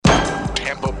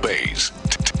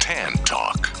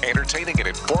Talk, entertaining and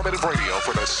informative radio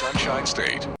for the Sunshine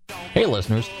State. Hey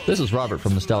listeners, this is Robert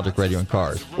from Nostalgic Radio and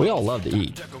Cars. We all love to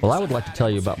eat. Well, I would like to tell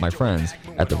you about my friends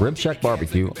at the Rib Shack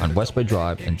Barbecue on West Bay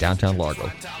Drive in downtown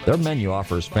Largo. Their menu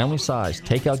offers family-sized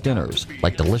takeout dinners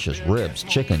like delicious ribs,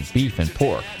 chicken, beef, and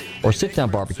pork, or sit-down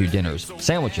barbecue dinners,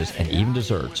 sandwiches, and even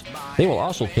desserts. They will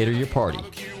also cater your party.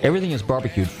 Everything is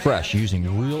barbecued fresh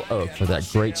using real oak for that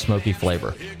great smoky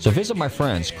flavor. So visit my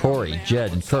friends Corey,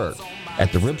 Jed, and Kirk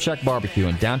at the Rib Shack Barbecue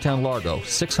in downtown Largo,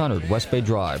 600 West Bay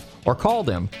Drive, or call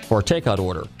them for a takeout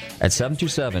order at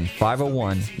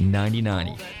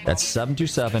 727-501-9090. That's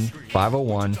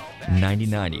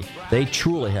 727-501-9090. They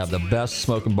truly have the best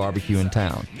smoking barbecue in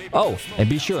town. Oh, and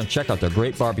be sure and check out their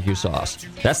great barbecue sauce.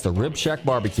 That's the Rib Shack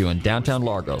Barbecue in downtown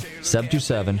Largo,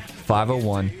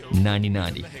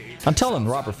 727-501-9090. I'm telling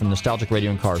Robert from Nostalgic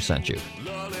Radio and Cars sent you.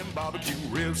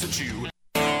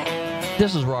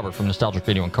 This is Robert from Nostalgic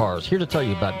Radio and Cars, here to tell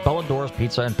you about Bellador's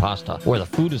Pizza and Pasta, where the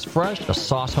food is fresh, the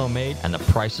sauce homemade, and the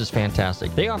price is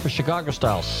fantastic. They offer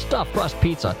Chicago-style stuffed crust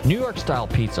pizza, New York-style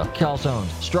pizza, calzones,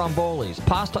 strombolis,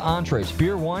 pasta entrees,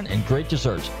 beer, wine, and great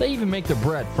desserts. They even make their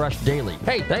bread fresh daily.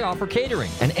 Hey, they offer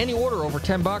catering, and any order over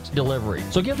 $10, delivery.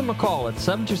 So give them a call at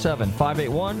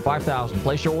 727-581-5000.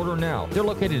 Place your order now. They're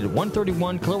located at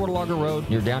 131 Clearwater Largo Road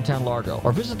near downtown Largo,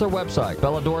 or visit their website,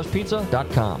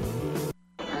 belladorspizza.com.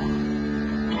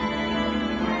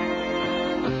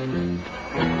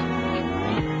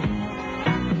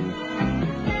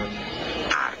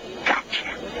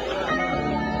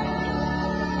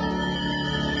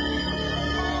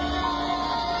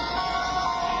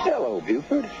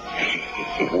 Buford?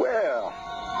 Well,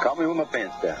 caught me with my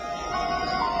pants down.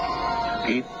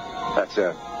 Pete? That's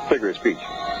a figure of speech.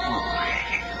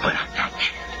 But I got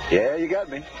you. Yeah, you got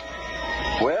me.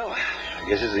 Well, I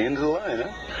guess it's the end of the line, huh?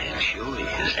 It surely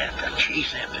is. After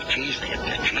chase after chase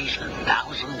after chase, and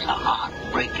thousands of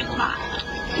heartbreaking miles.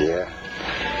 Yeah.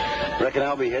 Reckon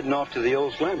I'll be heading off to the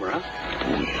old slammer, huh?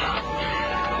 Oh, yeah.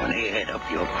 When they head up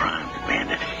your crime,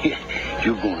 Bandit,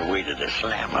 you're going away to the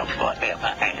slammer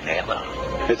forever and ever.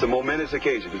 It's a momentous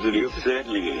occasion, isn't it? It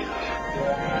certainly is.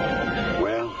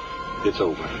 Well, it's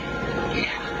over.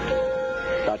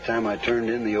 Yeah. About time I turned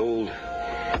in the old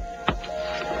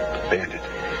Bandit.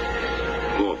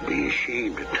 Won't be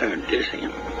ashamed to turn this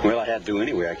in. Well, I had to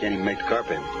anyway. I can't even make the car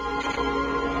payment.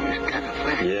 It's kind of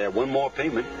funny. Yeah, one more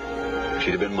payment.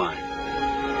 She'd have been mine.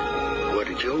 What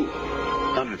did you owe?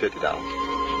 $150.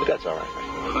 But that's all right.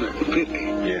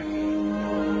 $150? Yeah.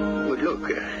 But look,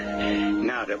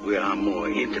 now that we're on more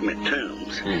intimate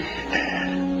terms,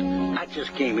 I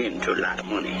just came into a lot of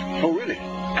money. Oh, really?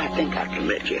 I think I can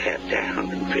let you have that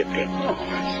 $150. Oh,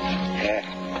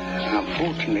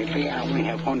 unfortunately, I only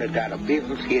have $100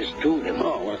 bills. Here's two of them.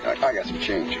 Oh, well, I got some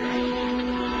change here.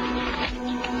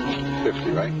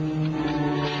 50, right?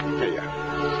 There you are.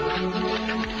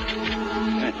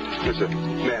 It's a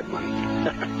mad money.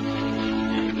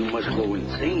 You must go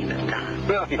insane at times.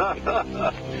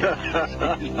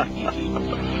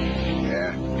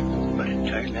 Yeah. But it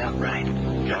turned out right.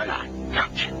 Right. I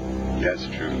got you. That's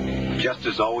true.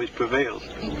 Justice always prevails.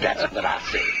 That's what I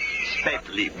say.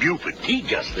 Especially Buford T.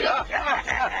 Justice.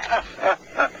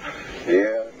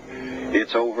 Yeah.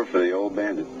 It's over for the old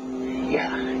Bandit.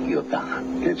 Yeah, you're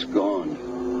gone. It's gone.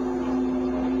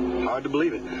 Hard to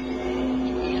believe it.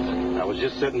 I was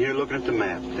just sitting here looking at the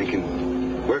map, thinking,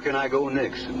 where can I go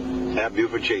next? Have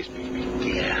Buford chase me.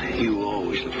 Yeah, you were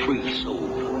always a free soul.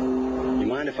 You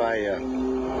mind if I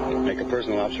make a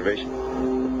personal observation?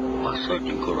 Well,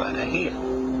 certainly go right ahead.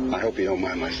 I hope you don't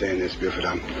mind my saying this, Buford.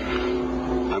 I'm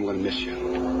going to miss you.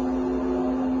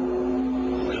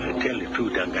 Well, to tell the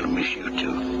truth, I'm going to miss you,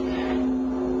 too.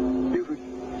 Buford?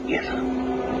 Yes, sir.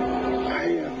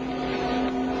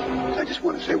 I just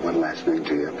want to say one last thing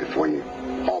to you before you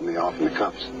haul me off in the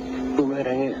cuffs. Go right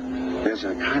ahead. There's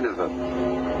a kind of a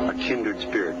kindred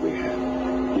spirit we have.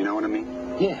 You know what I mean?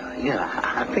 Yeah,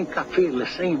 I think I feel the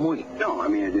same way. No, I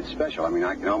mean, it's special. I mean,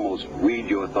 I can almost read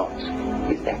your thoughts.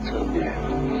 Is that so? Yeah.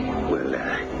 Well,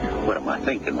 what am I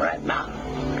thinking right now?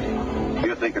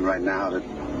 You're thinking right now that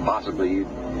possibly you'd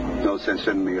no sense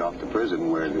sending me off to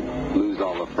prison where to lose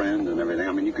all the friends and everything.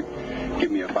 I mean, you could give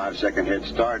me a 5-second head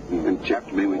start and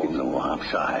chapter me. We can... No, I'm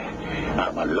sorry.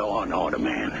 I'm a law and order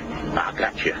man. I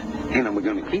got you. And I'm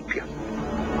going to keep you.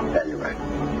 Yeah, you're right.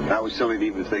 I was silly to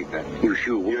even think that. You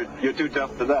sure were. You're too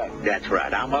tough for that. That's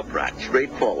right. I'm upright,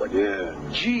 straightforward. Yeah.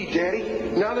 Gee, Daddy,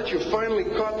 now that you've finally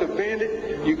caught the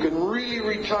bandit, you can really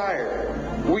retire.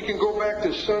 We can go back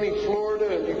to sunny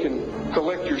Florida, and you can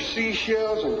collect your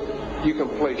seashells, and you can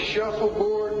play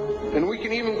shuffleboard, and we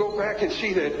can even go back and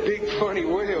see that big funny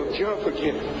whale jump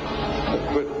again.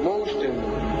 But most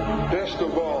Best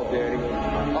of all, Daddy,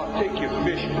 I'll take you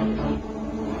fishing.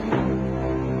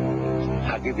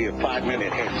 I'll give you a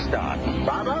 5-minute head start.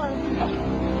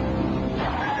 Bye-bye.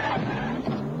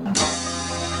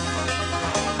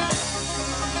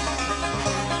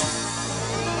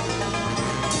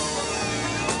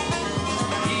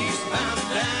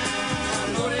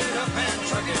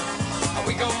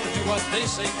 What they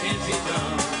say can't be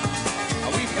done.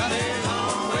 We've got a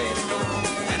long way to go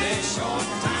and a short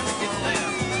time to get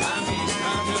there. I'm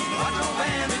eastbound to watch a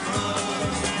bandit run.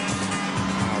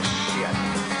 Oh, shit.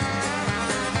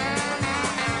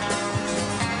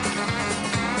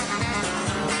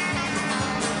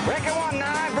 Breaker 19,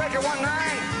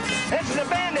 this is the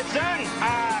bandit, son.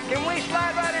 Can we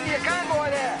slide right into your convoy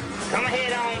there? Come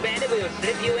ahead on, bandit. We'll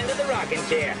slip you into the rocking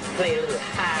chair. Play a little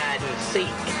hide and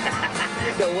seek.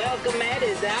 The welcome mat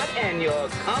is out and you're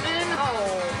coming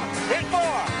home.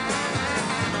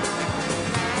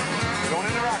 10-4. Going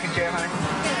in the rocking chair, honey.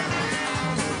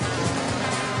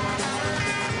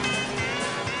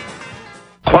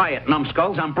 Quiet,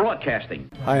 numbskulls. I'm broadcasting.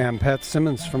 Hi, I'm Pat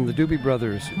Simmons from the Doobie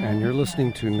Brothers, and you're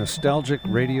listening to Nostalgic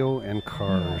Radio and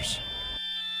Cars.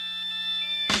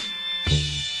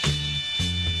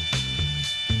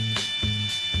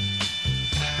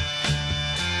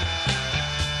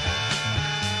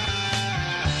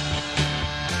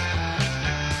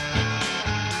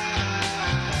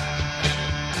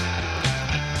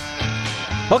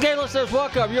 Okay, listeners,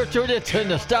 welcome. You're tuned in to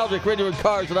Nostalgic Radio and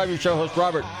Cars, and I'm your show host,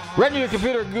 Robert. Run your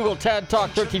computer, Google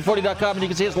TADTalk1340.com, and you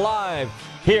can see us live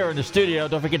here in the studio.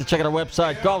 Don't forget to check out our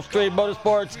website,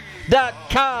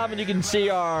 GulfstreamMotorsports.com, and you can see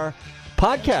our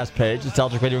podcast page,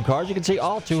 Nostalgic Radio and Cars. You can see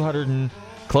all 200 and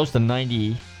close to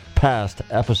 90 past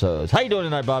episodes. How you doing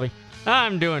tonight, Bobby?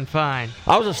 I'm doing fine.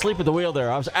 I was asleep at the wheel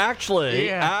there. I was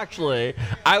actually,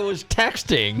 I was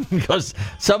texting because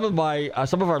some of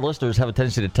our listeners have a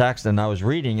tendency to text, and I was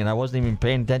reading, and I wasn't even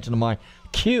paying attention to my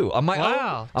cue. On my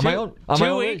wow. own.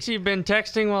 2 weeks you've been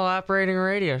texting while operating a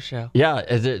radio show. Yeah.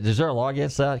 Is there a law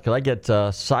against that? Because I get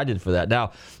cited for that.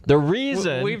 Now, the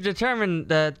reason... We've determined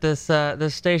that this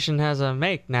station has a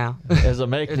make now. Has a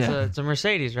make now. It's a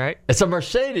Mercedes, right? It's a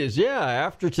Mercedes, yeah.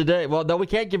 After today. Well, no, we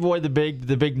can't give away the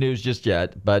big news just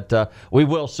yet, but we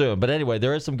will soon. But anyway,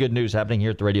 there is some good news happening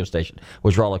here at the radio station,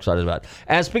 which we're all excited about.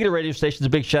 And speaking of radio stations, a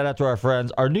big shout out to our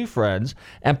friends, our new friends,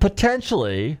 and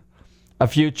potentially a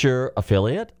future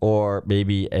affiliate or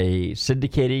maybe a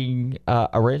syndicating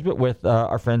arrangement with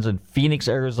our friends in Phoenix,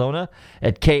 Arizona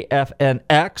at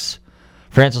KFNX.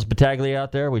 Francis Battaglia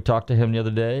out there. We talked to him the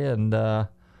other day, and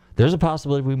there's a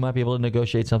possibility we might be able to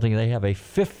negotiate something. They have a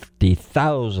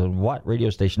 50,000-watt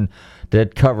radio station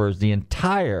that covers the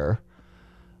entire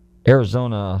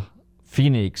Arizona,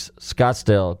 Phoenix,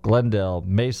 Scottsdale, Glendale,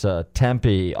 Mesa,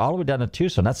 Tempe, all the way down to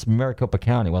Tucson. That's Maricopa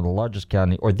County, one of the largest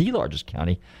county, or the largest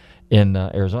county in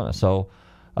Arizona. So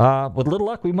with little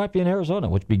luck, we might be in Arizona,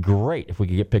 which would be great if we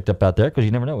could get picked up out there, because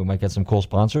you never know. We might get some cool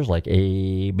sponsors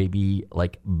maybe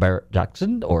like Barrett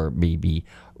Jackson or maybe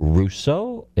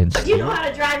Russo. Do you know how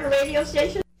to drive a radio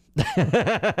station? I've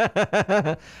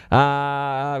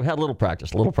had a little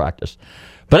practice.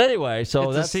 But anyway, so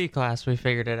it's that's a C class. We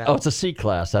figured it out. Oh, it's a C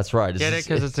class. That's right. Get it?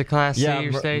 Because it's a Class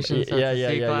C station. So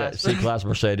Yeah. C class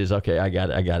Mercedes. Okay, I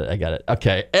got it.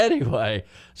 Okay. Anyway,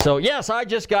 so yes, I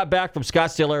just got back from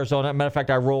Scottsdale, Arizona. Matter of fact,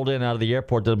 I rolled in out of the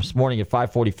airport this morning at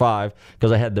 5:45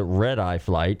 because I had the red-eye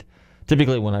flight.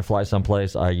 Typically, when I fly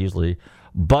someplace, I usually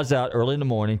buzz out early in the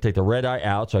morning, take the red-eye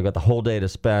out, so I got the whole day to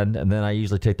spend, and then I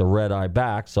usually take the red-eye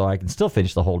back so I can still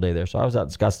finish the whole day there. So I was out in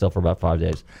Scottsdale for about 5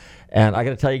 days. And I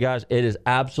got to tell you guys, it is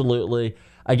absolutely,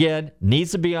 again,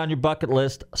 needs to be on your bucket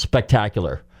list,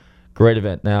 spectacular. Great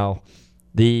event. Now,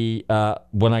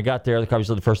 when I got there,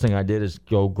 obviously the first thing I did is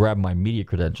go grab my media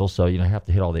credentials. So, I have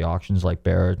to hit all the auctions like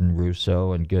Barrett and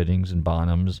Russo and Goodings and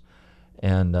Bonhams.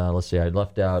 And let's see, I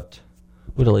left out,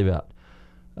 who did I leave out?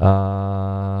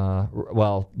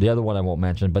 Well, the other one I won't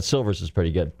mention, but Silver's is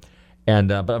pretty good. And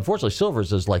but unfortunately,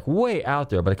 Silver's is like way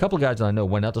out there. But a couple of guys that I know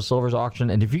went out to Silver's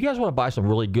auction. And if you guys want to buy some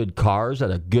really good cars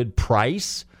at a good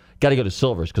price, got to go to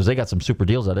Silver's because they got some super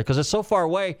deals at it. Because it's so far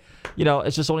away,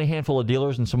 it's just only a handful of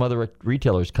dealers and some other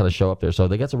retailers kind of show up there. So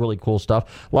they got some really cool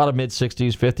stuff. A lot of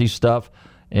mid-60s, 50s stuff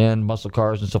and muscle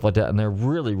cars and stuff like that. And they're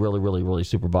really, really, really, really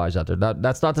super buys out there. Now,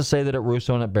 that's not to say that at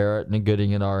Russo and at Barrett and at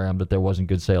Gooding and RM that there wasn't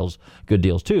good sales, good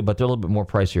deals too. But they're a little bit more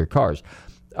pricier cars.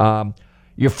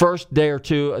 Your first day or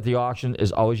two at the auction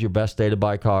is always your best day to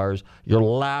buy cars. Your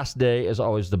last day is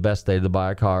always the best day to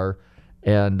buy a car.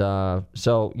 And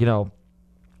so,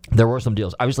 there were some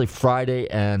deals. Obviously, Friday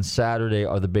and Saturday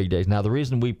are the big days. Now, the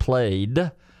reason we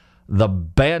played the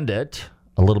Bandit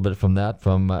a little bit from that,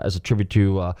 as a tribute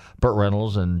to Burt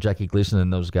Reynolds and Jackie Gleason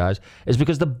and those guys, is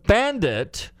because the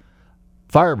Bandit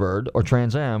Firebird or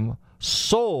Trans Am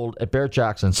sold at Barrett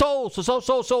Jackson. Sold for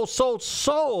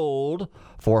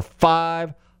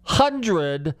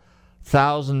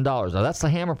 $500,000. Now, that's the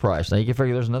hammer price. Now, you can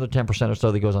figure there's another 10% or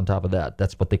so that goes on top of that.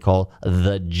 That's what they call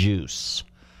the juice.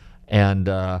 And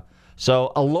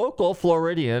so a local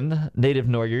Floridian, native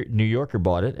New Yorker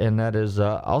bought it, and that is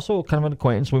also kind of an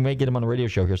acquaintance. We may get him on the radio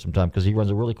show here sometime because he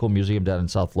runs a really cool museum down in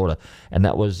South Florida, and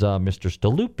that was Mr.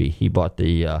 Staluppi. He bought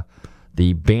the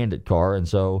Bandit car, and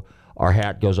so our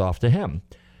hat goes off to him.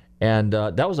 And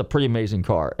that was a pretty amazing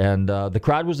car. And the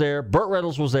crowd was there. Burt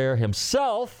Reynolds was there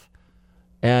himself,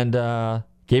 and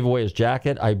gave away his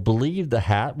jacket. I believe the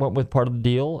hat went with part of the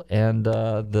deal, and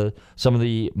some of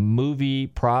the movie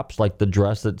props, like the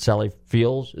dress that Sally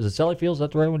Fields, is it Sally Fields? Is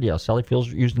that the right one? Yeah, Sally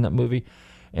Fields used in that movie,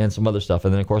 and some other stuff.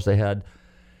 And then, of course, they had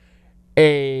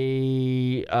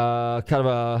a kind of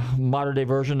a modern-day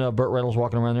version of Burt Reynolds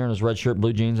walking around there in his red shirt,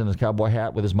 blue jeans, and his cowboy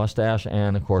hat with his mustache,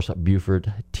 and, of course,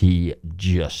 Buford T.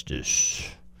 Justice.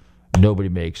 Nobody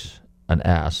makes an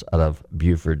ass out of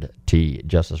Buford T.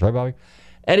 Justice. Right, Bobby?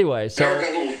 Anyway, so...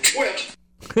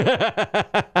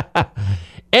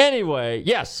 Anyway,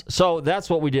 yes, so that's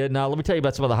what we did. Now, let me tell you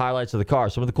about some of the highlights of the car.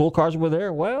 Some of the cool cars were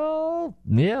there. Well,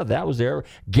 yeah, that was there.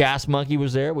 Gas Monkey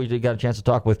was there. We got a chance to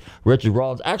talk with Richard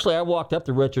Rollins. Actually, I walked up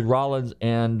to Richard Rollins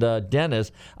and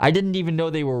Dennis. I didn't even know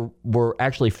they were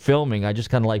actually filming. I just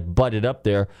kind of like butted up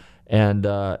there and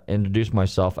introduced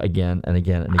myself again and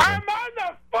again and again. I'm on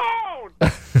the phone!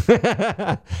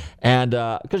 And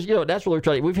because, that's what we're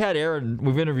trying. We've had Aaron,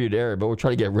 we've interviewed Aaron, but we're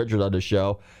trying to get Richard on the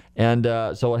show. And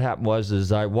so what happened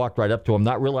was I walked right up to him,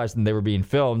 not realizing they were being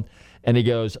filmed, and he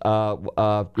goes, yeah. I'm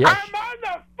on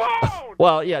the phone!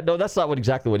 Well, yeah, no, that's not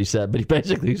exactly what he said, but he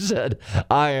basically said,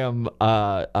 I am,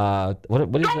 what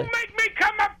did he say? Don't make me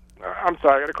come up! I'm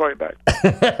sorry, I got to call you back.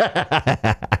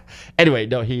 Anyway,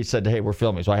 no, he said, hey, we're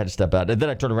filming, so I had to step out. And then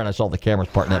I turned around and I saw the cameras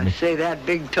parting at me. Say that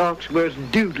big talk's worth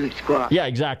doodly squat. Yeah,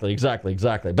 exactly.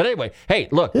 But anyway, hey,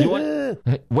 look,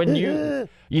 when you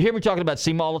hear me talking about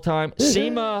SEMA all the time,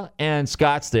 SEMA and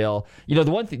Scottsdale,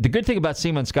 the good thing about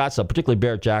SEMA and Scottsdale, particularly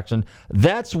Barrett Jackson,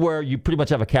 that's where you pretty much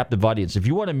have a captive audience. If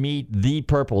you want to meet the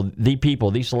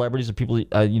people, these celebrities, the people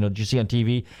that you see on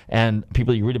TV and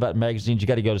people you read about in magazines, you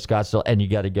got to go to Scottsdale, and you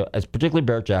got to go, particularly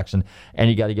Barrett Jackson, and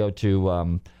you got to go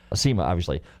to SEMA,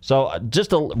 obviously. So just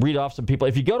to read off some people,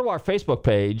 if you go to our Facebook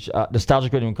page,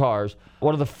 Nostalgic Radio and Cars,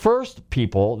 one of the first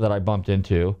people that I bumped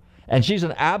into, and she's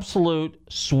an absolute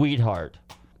sweetheart,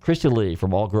 Christy Lee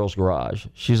from All Girls Garage.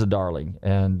 She's a darling.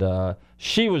 And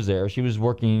she was there. She was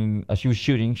working, she was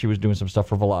shooting. She was doing some stuff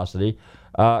for Velocity.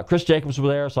 Chris Jacobs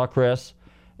was there. I saw Chris.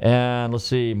 And let's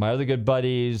see, my other good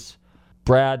buddies,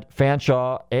 Brad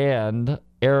Fanshaw and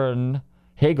Aaron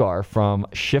Hagar from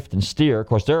Shift and Steer. Of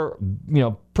course, they're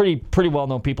pretty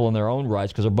well-known people in their own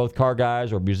rights because they're both car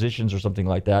guys or musicians or something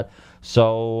like that.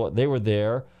 So they were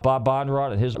there. Bob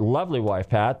Bondrod and his lovely wife,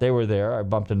 Pat, they were there. I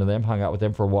bumped into them, hung out with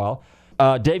them for a while.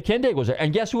 Dave Kindig was there.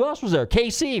 And guess who else was there?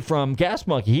 KC from Gas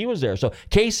Monkey. He was there. So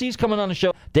KC's coming on the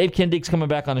show. Dave Kindig's coming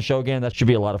back on the show again. That should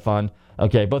be a lot of fun.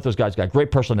 Okay, both those guys got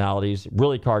great personalities,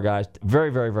 really car guys,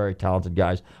 very, very, very talented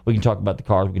guys. We can talk about the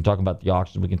cars. We can talk about the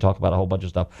auctions. We can talk about a whole bunch of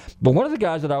stuff. But one of the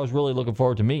guys that I was really looking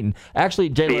forward to meeting, actually,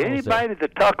 Jay Leno was there. Anybody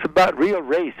that talks about real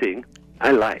racing,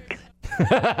 I like.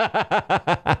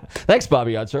 Thanks,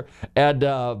 Bobby Unser. And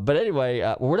but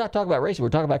anyway, we're not talking about racing. We're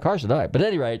talking about cars tonight. But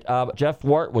anyway, Jeff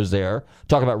Swart was there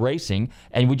talking about racing,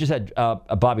 and we just had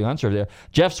Bobby Unser there.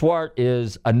 Jeff Swart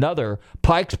is another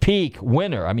Pikes Peak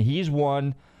winner. I mean, he's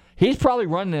won. He's probably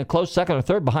running a close second or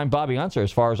third behind Bobby Unser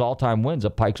as far as all-time wins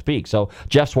at Pikes Peak. So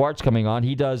Jeff Swart's coming on.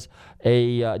 He does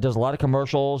a lot of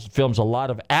commercials, films a lot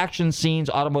of action scenes,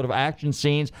 automotive action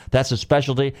scenes. That's his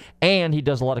specialty. And he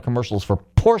does a lot of commercials for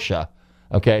Porsche.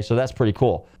 Okay, so that's pretty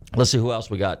cool. Let's see who else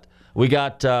we got. We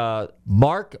got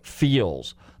Mark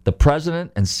Fields, the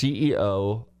president and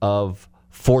CEO of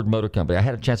Ford Motor Company. I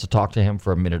had a chance to talk to him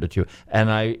for a minute or two, and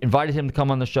I invited him to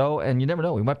come on the show, and you never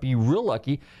know. We might be real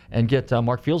lucky and get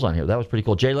Mark Fields on here. That was pretty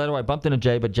cool. Jay Leno, I bumped into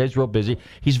Jay, but Jay's real busy.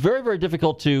 He's very, very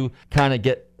difficult to kind of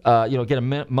get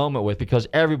a moment with because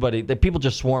the people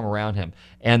just swarm around him.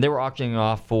 And they were auctioning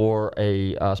off for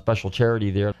a special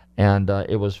charity there, and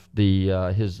it was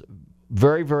his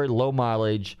very, very low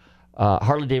mileage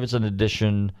Harley-Davidson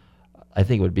edition. I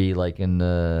think it would be like in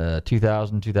the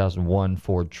 2001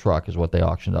 Ford truck is what they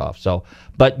auctioned off. So,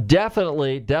 but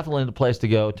definitely the place to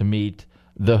go to meet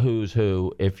the who's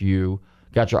who if you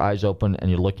got your eyes open and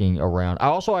you're looking around.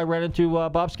 I ran into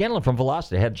Bob Scanlon from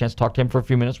Velocity. I had a chance to talk to him for a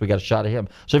few minutes. We got a shot of him.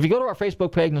 So if you go to our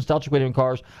Facebook page, Nostalgic Radio and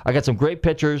Cars, I got some great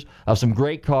pictures of some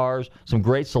great cars, some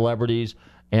great celebrities,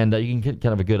 and you can get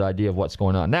kind of a good idea of what's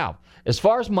going on. Now, as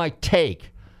far as my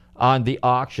take on the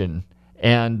auction,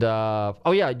 and, the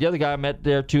other guy I met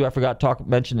there, too, I forgot to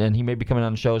mention, and he may be coming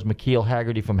on the show, is McKeel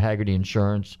Haggerty from Haggerty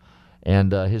Insurance.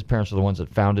 And his parents are the ones that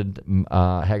founded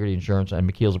Haggerty Insurance,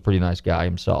 and McKeel's a pretty nice guy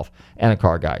himself and a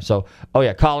car guy. So,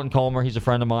 Colin Colmer, he's a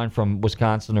friend of mine from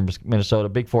Wisconsin or Minnesota,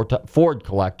 big Ford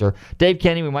collector. Dave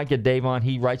Kenny, we might get Dave on.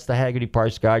 He writes the Haggerty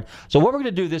Price Guide. So what we're going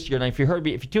to do this year, now if you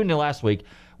tuned in last week,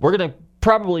 we're going to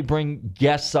probably bring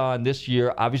guests on this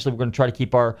year. Obviously, we're going to try to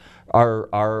keep our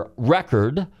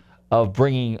record of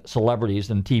bringing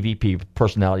celebrities and TV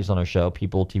personalities on our show,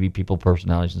 TV people,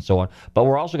 personalities, and so on. But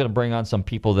we're also going to bring on some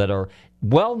people that are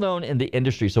well-known in the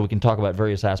industry so we can talk about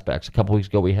various aspects. A couple weeks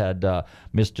ago, we had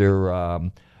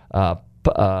Mr.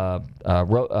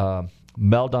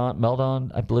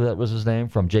 Meldon, I believe that was his name,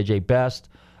 from J.J. Best.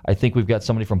 I think we've got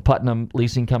somebody from Putnam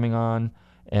Leasing coming on.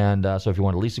 And so if you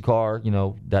want to lease a car,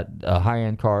 that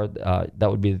high-end car, that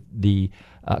would be the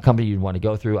company you'd want to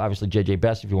go through. Obviously, J.J.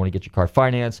 Best if you want to get your car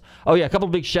financed. A couple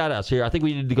of big shout-outs here. I think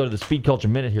we need to go to the Speed Culture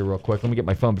Minute here real quick. Let me get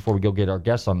my phone before we go get our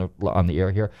guests on the air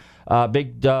here.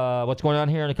 What's going on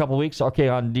here in a couple of weeks? Okay,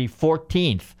 on the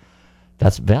 14th,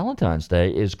 that's Valentine's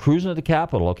Day, is Cruising to the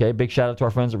Capitol. Okay, big shout-out to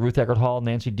our friends at Ruth Eckert Hall,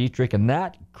 Nancy Dietrich, and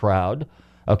that crowd.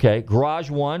 Okay, Garage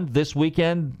One this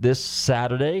weekend, this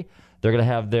Saturday. They're going to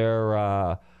have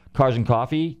their Cars and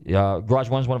Coffee. Garage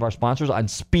One is one of our sponsors on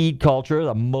Speed Culture,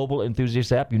 the mobile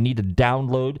enthusiast app. You need to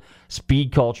download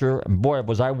Speed Culture. And boy,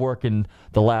 was I working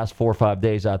the last 4 or 5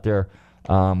 days out there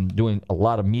doing a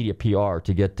lot of media PR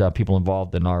to get people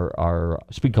involved in our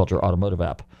Speed Culture automotive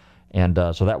app. And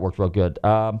so that worked real good.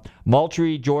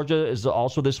 Moultrie, Georgia is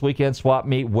also this weekend, swap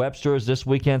meet. Webster is this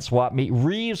weekend, swap meet.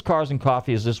 Reeves Cars and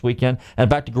Coffee is this weekend. And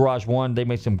back to Garage One, they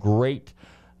make some great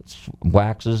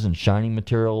waxes and shining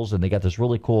materials, and they got this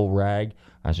really cool rag.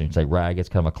 I shouldn't say rag, it's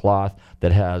kind of a cloth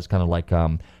that has kind of like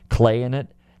clay in it,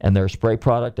 and their spray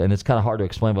product, and it's kind of hard to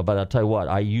explain, but I'll tell you what,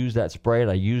 I use that spray, and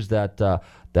I use that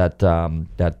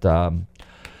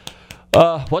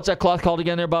what's that cloth called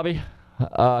again there, Bobby?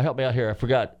 Help me out here, I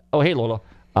forgot. Oh, hey, Lola.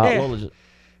 Lola,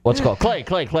 what's it called?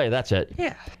 Clay, that's it.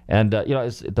 Yeah. And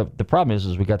the problem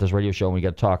is we got this radio show and we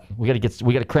got to talk. We got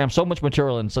to cram so much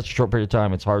material in such a short period of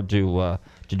time. It's hard to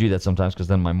do that sometimes because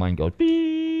then my mind goes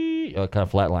kind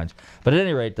of flatlines. But at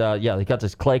any rate, they got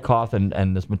this clay cloth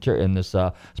and this material and this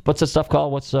what's this stuff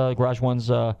called? What's Garage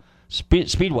One's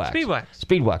Speed wax.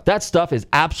 Speed wax. That stuff is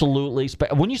absolutely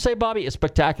when you say, Bobby, it's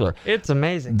spectacular. It's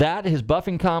amazing. That, his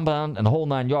buffing compound, and the whole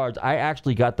 9 yards. I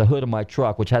actually got the hood of my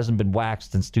truck, which hasn't been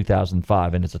waxed since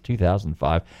 2005, and it's a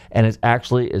 2005, and it's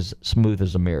actually as smooth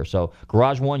as a mirror. So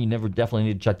Garage One, you definitely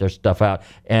need to check their stuff out.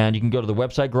 And you can go to the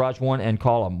website, Garage One, and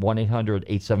call them,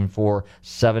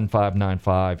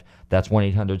 1-800-874-7595. That's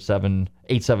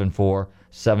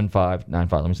 1-800-874-7595.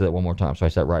 Let me say that one more time so I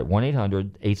said it right.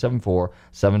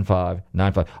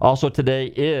 1-800-874-7595. Also today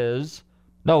is...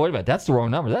 No, wait a minute. That's the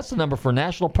wrong number. That's the number for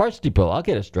National Parts Depot. I'll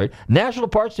get it straight. National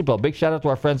Parts Depot. Big shout out to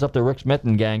our friends up there, Rick Smith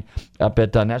and gang, up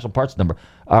at National Parts number.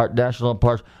 Our National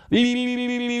Parts... Let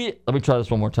me try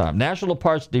this one more time. National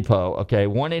Parts Depot, okay,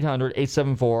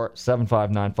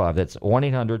 1-800-874-7595. That's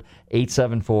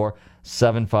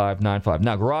 1-800-874-7595.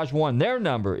 Now, Garage One, their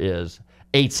number is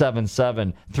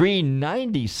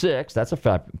 877-396. That's a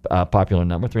popular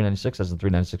number. 396, that's the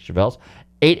 396 Chevelles.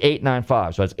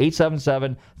 8895. So that's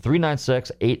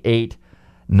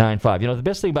 877-396-8895. You know, the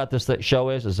best thing about this show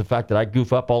is the fact that I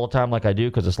goof up all the time like I do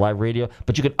because it's live radio.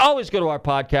 But you can always go to our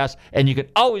podcast and you can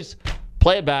always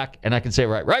play it back and I can say,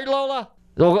 right, Lola?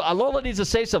 Lola needs to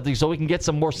say something so we can get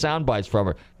some more sound bites from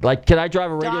her. Like, can I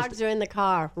drive a radio? Dogs are in the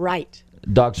car, right.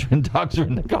 Dogs are in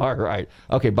the car, right.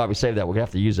 Okay, Bobby, save that. We're going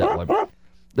to have to use that one.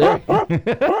 There.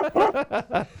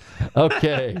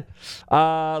 Okay.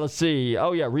 Let's see.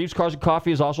 Oh, yeah. Reeves Cars and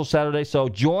Coffee is also Saturday. So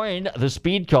join the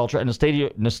Speed Culture and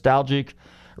the Nostalgic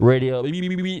Radio.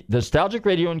 The Nostalgic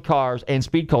Radio and Cars and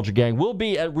Speed Culture gang will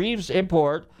be at Reeves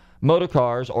Import Motor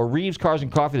Cars or Reeves Cars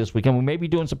and Coffee this weekend. We may be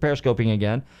doing some periscoping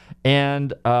again.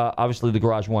 And obviously the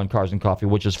Garage One Cars and Coffee,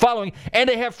 which is following. And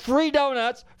they have free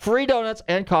donuts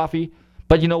and coffee.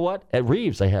 But you know what? At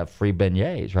Reeves, they have free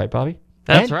beignets, right, Bobby?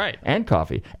 That's right. And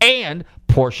coffee. And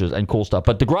Porsches and cool stuff.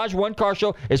 But the Garage One Car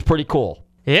Show is pretty cool.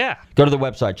 Yeah. Go to the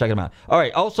website. Check them out. All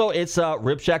right. Also, it's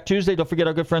Rib Shack Tuesday. Don't forget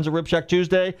our good friends at Rib Shack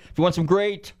Tuesday. If you want some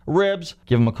great ribs,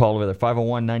 give them a call over there.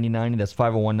 501-9090. That's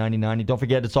 501-9090. Don't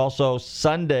forget, it's also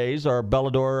Sundays are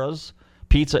Belladora's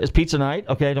pizza. It's pizza night.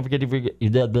 Okay, don't forget to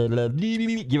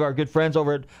give our good friends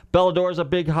over at Bellador's a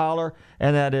big holler,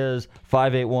 and that is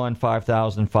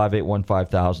 581-5000,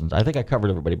 581-5000. I think I covered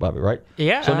everybody, Bobby, right?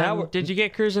 Yeah. So now did you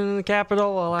get cruising in the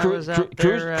Capitol while I was out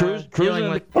there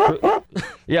cruising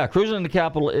in the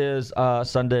Capitol is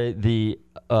Sunday, the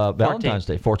Valentine's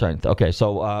Day, 14th. Okay,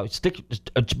 so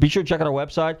be sure to check out our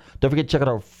website. Don't forget to check out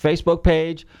our Facebook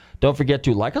page. Don't forget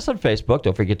to like us on Facebook.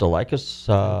 Don't forget to like us.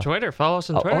 Twitter. Follow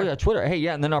us on Twitter. Oh, yeah, Twitter. Hey,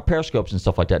 yeah, and then our Periscopes and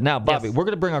stuff like that. Now, Bobby, we're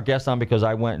going to bring our guest on because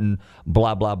I went and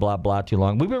blah, blah, blah, blah too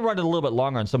long. We've been running a little bit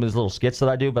longer on some of these little skits that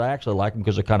I do, but I actually like them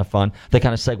because they're kind of fun. They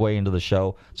kind of segue into the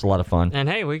show. It's a lot of fun. And,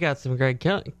 hey, we got some great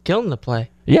killing to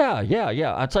play. Yeah.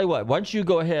 I'll tell you what. Why don't you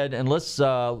go ahead and let's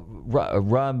go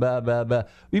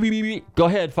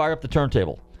ahead, fire up the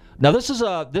turntable. Now, this is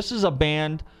a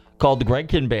band called the Greg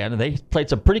Kinn Band, and they played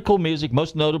some pretty cool music,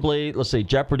 most notably, let's see,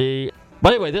 Jeopardy.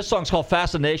 But anyway, this song's called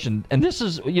Fascination, and this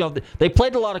is, they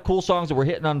played a lot of cool songs that were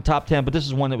hitting on the top 10, but this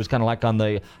is one that was kind of like on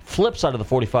the flip side of the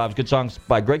 45s. Good songs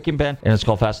by Greg Kinn Band, and it's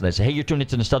called Fascination. Hey, you're tuned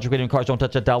into Nostalgic Radio and Cars. Don't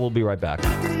touch that dial. We'll be right back.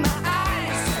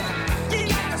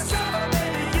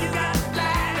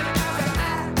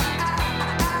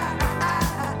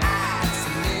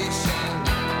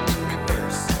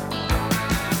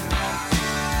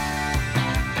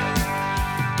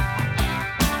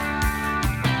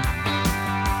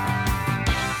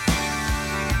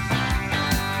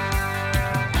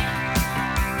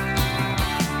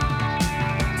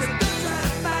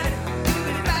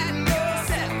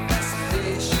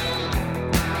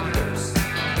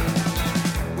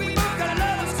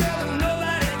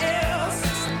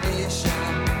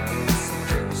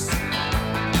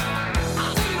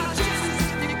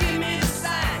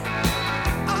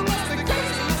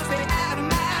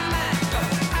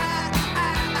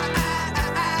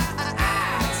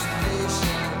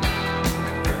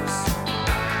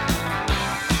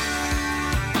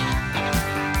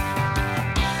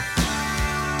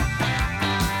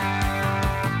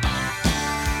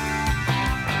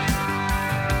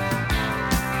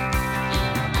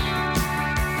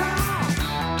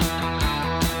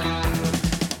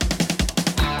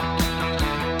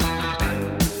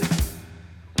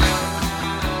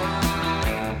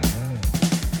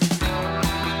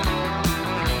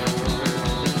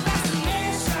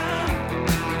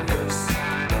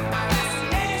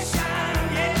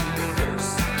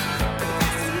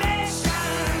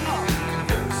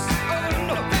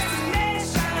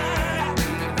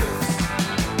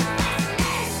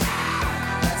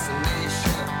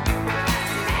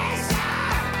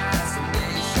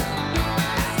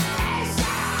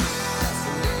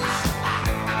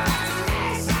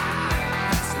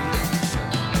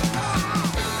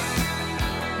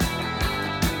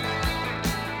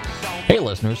 Hey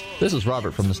listeners, this is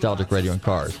Robert from Nostalgic Radio and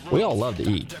Cars. We all love to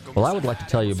eat. Well, I would like to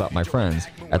tell you about my friends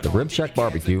at the Rib Shack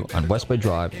Barbecue on West Bay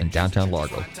Drive in downtown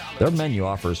Largo. Their menu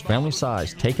offers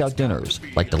family-sized takeout dinners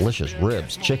like delicious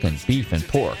ribs, chicken, beef, and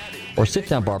pork, or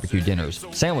sit-down barbecue dinners,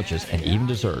 sandwiches, and even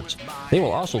desserts. They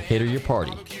will also cater your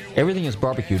party. Everything is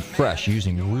barbecued fresh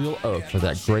using real oak for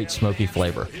that great smoky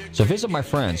flavor. So visit my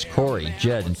friends Corey,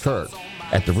 Jed, and Kurt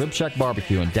at the Rib Shack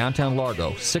Barbecue in downtown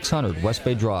Largo, 600 West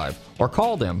Bay Drive, or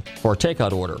call them for a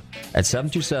takeout order at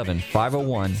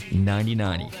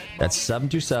 727-501-9090. That's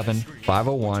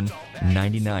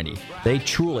 727-501-9090. They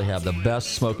truly have the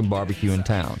best smoking barbecue in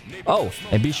town. Oh,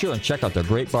 and be sure and check out their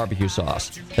great barbecue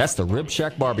sauce. That's the Rib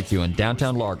Shack Barbecue in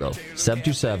downtown Largo,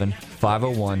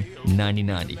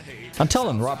 727-501-9090. I'm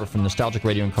telling Robert from Nostalgic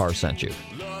Radio and Cars sent you.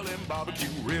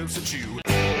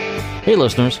 Hey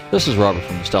listeners, this is Robert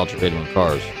from Nostalgic Radio and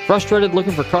Cars. Frustrated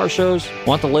looking for car shows?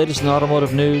 Want the latest in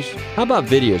automotive news? How about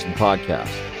videos and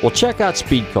podcasts? Well, check out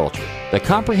Speed Culture, the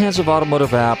comprehensive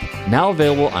automotive app now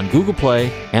available on Google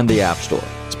Play and the App Store.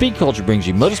 Speed Culture brings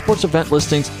you motorsports event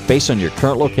listings based on your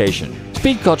current location.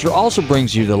 Speed Culture also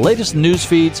brings you the latest news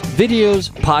feeds,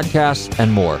 videos, podcasts,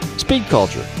 and more. Speed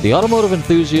Culture, the automotive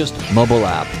enthusiast mobile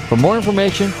app. For more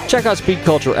information, check out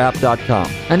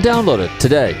speedcultureapp.com and download it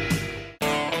today.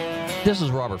 This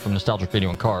is Robert from Nostalgic Radio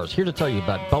and Cars, here to tell you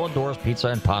about Bellador's Pizza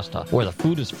and Pasta, where the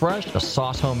food is fresh, the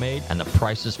sauce homemade, and the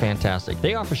price is fantastic.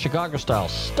 They offer Chicago-style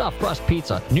stuffed crust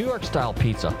pizza, New York-style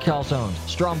pizza, calzones,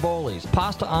 strombolis,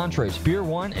 pasta entrees, beer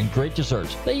wine, and great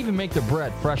desserts. They even make their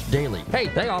bread fresh daily. Hey,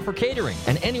 they offer catering,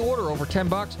 and any order over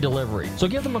 $10, delivery. So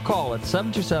give them a call at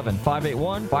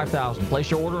 727-581-5000.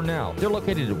 Place your order now. They're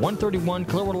located at 131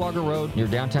 Clearwater Largo Road near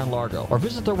downtown Largo, or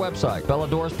visit their website,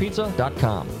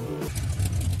 belladorspizza.com.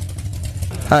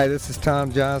 Hi, this is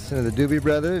Tom Johnson of the Doobie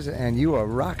Brothers, and you are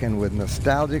rocking with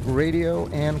Nostalgic Radio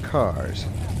and Cars.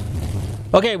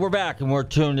 Okay, we're back, and you're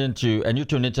tuned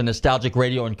into Nostalgic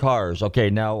Radio and Cars. Okay,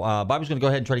 now, Bobby's going to go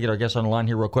ahead and try to get our guests on the line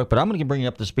here real quick, but I'm going to bring you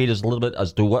up to speed a little bit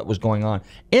as to what was going on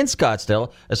in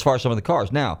Scottsdale as far as some of the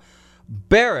cars. Now,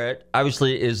 Barrett,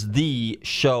 obviously, is the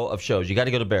show of shows. You got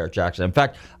to go to Barrett, Jackson. In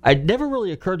fact, it never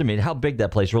really occurred to me how big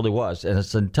that place really was, and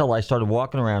it's until I started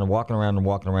walking around.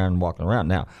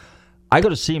 Now, I go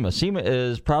to SEMA. SEMA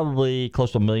is probably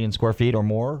close to 1 million square feet or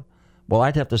more. Well,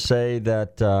 I'd have to say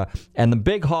that, and the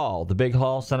big hall,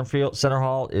 center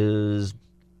hall is,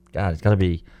 God, it's got to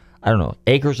be, I don't know,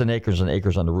 acres and acres and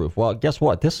acres on the roof. Well, guess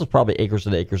what? This is probably acres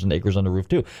and acres and acres on the roof,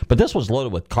 too. But this was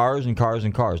loaded with cars and cars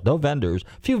and cars. No vendors,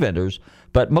 few vendors,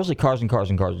 but mostly cars and cars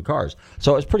and cars and cars.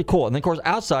 So it's pretty cool. And then, of course,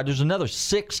 outside, there's another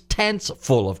 6 tents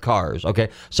full of cars, okay?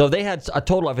 So they had a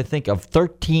total, I think, of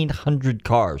 1,300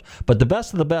 cars. But the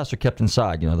best of the best are kept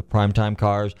inside. You know, the primetime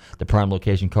cars, the prime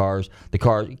location cars, the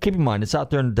cars. Keep in mind, it's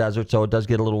out there in the desert, so it does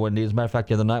get a little windy. As a matter of fact,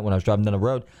 the other night when I was driving down the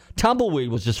road, tumbleweed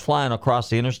was just flying across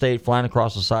the interstate, flying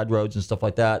across the side roads and stuff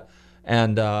like that.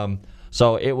 And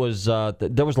so it was,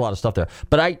 there was a lot of stuff there.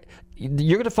 But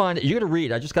you're going to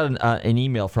read, I just got an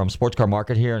email from Sports Car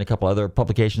Market here and a couple other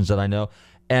publications that I know,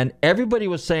 and everybody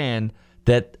was saying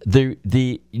that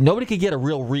the nobody could get a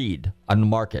real read on the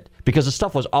market because the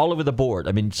stuff was all over the board.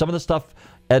 I mean, some of the stuff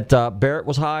at Barrett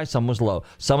was high, some was low.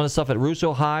 Some of the stuff at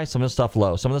Russo high, some of the stuff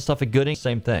low. Some of the stuff at Gooding,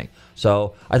 same thing.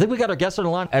 So I think we got our guests on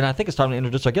the line, and I think it's time to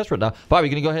introduce our guest right now. Bobby,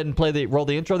 you going to go ahead and roll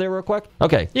the intro there real quick?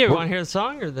 Okay. Yeah, you want to hear the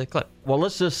song or the clip? Well,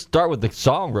 let's just start with the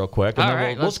song real quick, and all then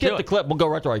right, we'll skip the clip. We'll go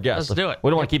right to our guest. Let's do it.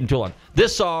 We don't want to keep them too long.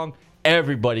 This song,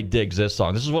 everybody digs this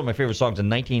song. This is one of my favorite songs I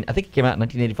think it came out in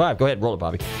 1985. Go ahead, roll it,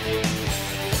 Bobby.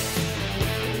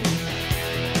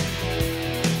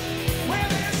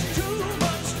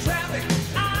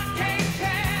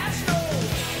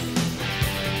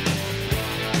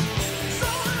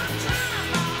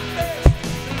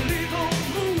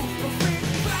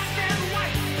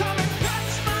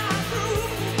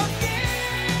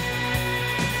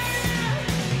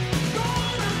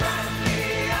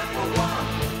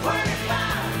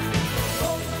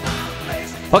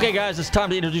 Okay, guys, it's time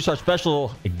to introduce our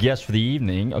special guest for the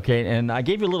evening. Okay, and I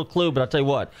gave you a little clue, but I'll tell you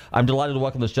what. I'm delighted to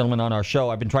welcome this gentleman on our show.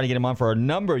 I've been trying to get him on for a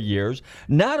number of years.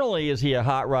 Not only is he a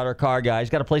hot rodder car guy, he's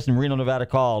got a place in Reno, Nevada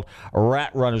called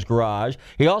Rat Runner's Garage.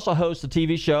 He also hosts a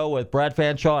TV show with Brad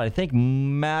Fanshaw, and I think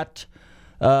Matt...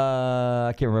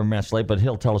 I can't remember Matt Slate, but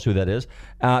he'll tell us who that is.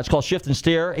 It's called Shift and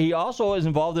Steer. He also is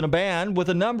involved in a band with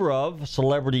a number of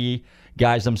celebrity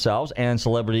guys themselves and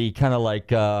celebrity kind of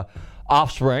like...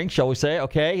 offspring, shall we say.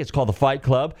 Okay, it's called the Fight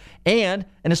Club. And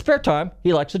in his spare time,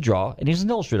 he likes to draw, and he's an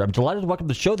illustrator. I'm delighted to welcome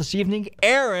to the show this evening,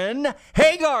 Aaron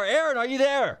Hagar. Aaron, are you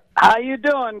there? How you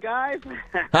doing, guys?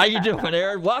 How you doing,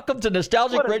 Aaron? Welcome to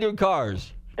Nostalgic Radio and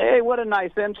Cars. Hey, what a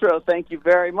nice intro. Thank you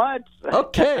very much.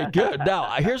 Okay, good.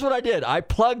 Now, here's what I did. I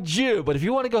plugged you, but if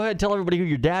you want to go ahead and tell everybody who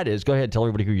your dad is, go ahead and tell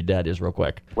everybody who your dad is real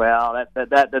quick. Well,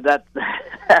 that's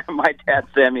my dad's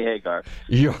Sammy Hagar.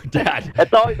 Your dad.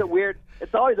 It's always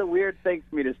a weird thing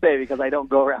for me to say because I don't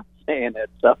go around saying it.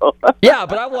 So yeah,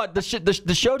 but I want the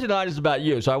show tonight is about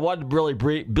you, so I wanted to really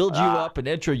build you up and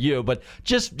intro you. But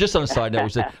just on a side note, we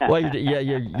said, well,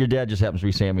 your dad just happens to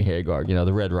be Sammy Hagar, you know,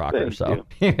 the Red Rocker. Thank so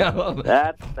you. Know.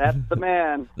 That's the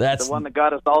man. That's the one that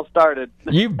got us all started.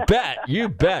 You bet.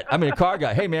 I mean, a car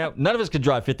guy. Hey, man, none of us could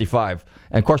drive 55.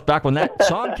 And of course, back when that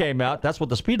song came out, that's what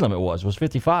the speed limit was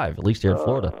 55, at least here in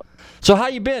Florida. So how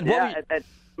you been?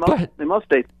 In most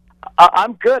states.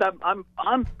 I'm good.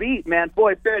 I'm beat, man.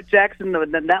 Boy, Barrett Jackson.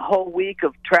 That whole week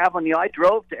of traveling, you know, I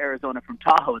drove to Arizona from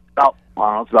Tahoe. It's about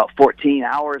 14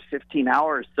 hours, 15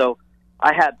 hours. So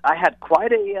I had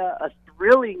quite a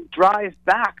thrilling drive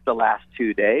back the last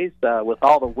 2 days with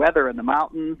all the weather in the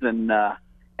mountains and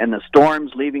the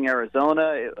storms leaving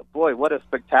Arizona. Boy, what a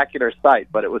spectacular sight!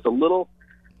 But it was a little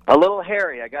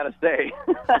hairy, I got to say.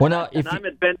 Well, now, I'm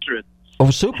adventurous. Oh,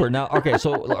 super! Now, okay,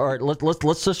 so all right,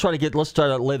 let's just try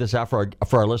to lay this out for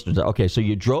our listeners. Okay, so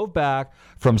you drove back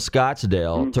from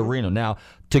Scottsdale to Reno. Now,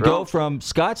 to go from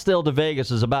Scottsdale to Vegas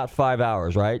is about 5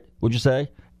 hours, right? Would you say?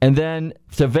 And then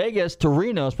to Vegas to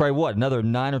Reno is probably what, another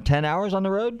 9 or 10 hours on the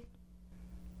road?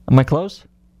 Am I close?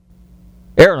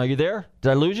 Aaron, are you there? Did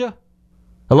I lose you?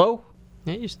 Hello?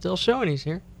 Yeah, you're still showing he's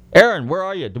here. Aaron, where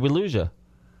are you? Did we lose you?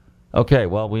 Okay,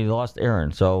 well, we lost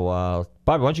Aaron. So,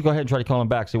 Bobby, why don't you go ahead and try to call him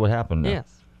back, see what happened. Yes.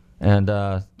 And,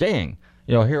 dang,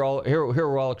 you know, here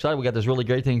we're all excited. We got this really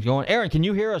great thing going. Aaron, can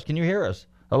you hear us?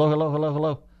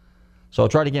 Hello? So I'll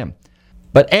try it again.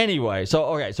 But anyway,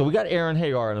 so we got Aaron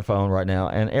Hagar on the phone right now.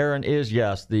 And Aaron is,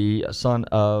 yes, the son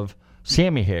of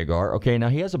Sammy Hagar. Okay, now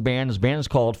he has a band. His band is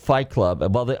called Fight Club.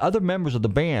 Well, the other members of the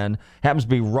band happens to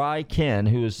be Ry Ken,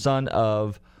 who is son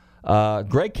of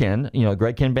Greg Ken,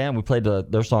 Greg Ken Band, we played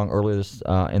their song earlier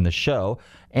in the show.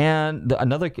 And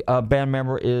another band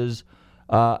member is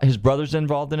his brother's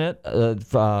involved in it,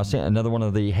 another one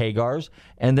of the Hagars.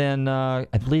 And then I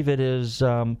believe it is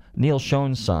Neil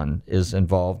Schoen's son is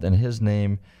involved, and his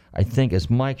name, I think, is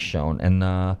Mike Schoen. And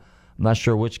I'm not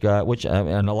sure which guy,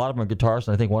 and a lot of them are guitarists,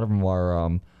 and I think one of them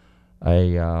are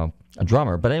a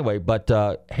drummer. But anyway,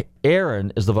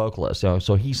 Aaron is the vocalist,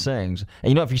 so he sings.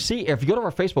 And if you go to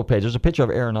our Facebook page, there's a picture of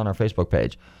Aaron on our Facebook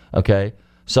page. Okay,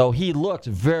 so he looks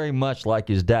very much like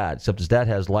his dad, except his dad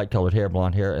has light-colored hair,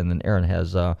 blonde hair, and then Aaron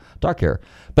has dark hair.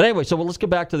 But anyway, so let's get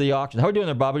back to the auction. How are we doing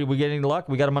there, Bobby? We getting any luck?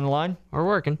 We got him on the line? We're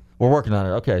working. We're working on it.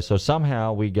 Okay, so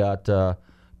somehow we got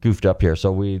goofed up here.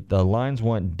 So the lines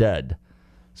went dead.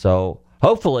 So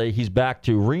hopefully he's back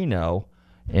to Reno.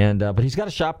 But he's got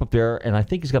a shop up there, and I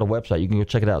think he's got a website. You can go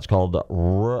check it out. It's called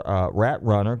Rat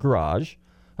Runner Garage.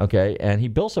 Okay, and he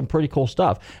built some pretty cool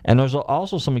stuff. And there's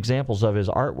also some examples of his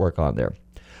artwork on there.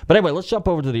 But anyway, let's jump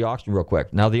over to the auction real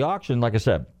quick. Now, the auction, like I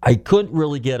said, I couldn't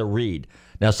really get a read.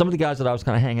 Now, some of the guys that I was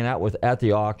kind of hanging out with at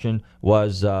the auction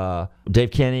was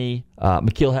Dave Kenny,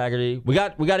 McKeel Haggerty. We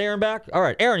got Aaron back? All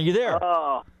right, Aaron, are you there?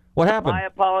 Oh, what happened? My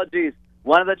apologies.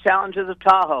 One of the challenges of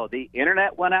Tahoe, the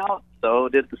internet went out, so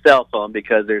did the cell phone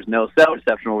because there's no cell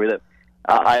reception where we live.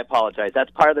 I apologize.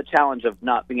 That's part of the challenge of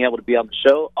not being able to be on the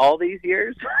show all these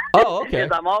years. Oh, okay.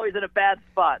 Because I'm always in a bad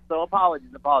spot, so apologies.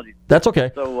 That's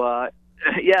okay. So,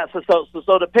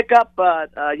 so to pick up,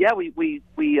 I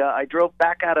drove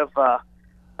back out of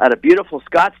beautiful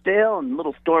Scottsdale and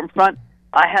little storm front.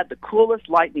 I had the coolest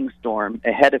lightning storm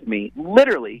ahead of me,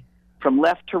 literally from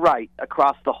left to right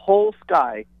across the whole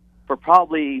sky for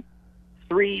probably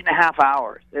 3.5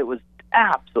 hours. It was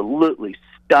absolutely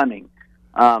stunning.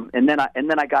 And then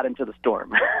I got into the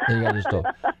storm. You got into the storm.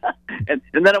 and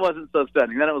then it wasn't so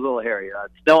stunning. Then it was a little hairy.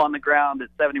 Snow on the ground at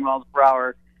 70 miles per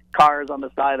hour, cars on the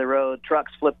side of the road,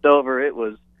 trucks flipped over. It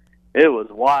was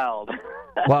wild.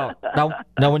 Wow.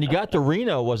 Now, when you got to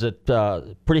Reno, was it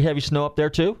pretty heavy snow up there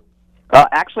too?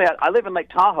 Actually, I live in Lake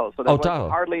Tahoe, so there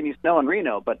wasn't hardly any snow in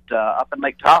Reno. But up in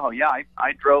Lake Tahoe,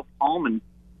 I drove home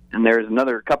and there's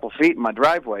another couple feet in my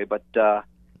driveway. But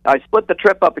I split the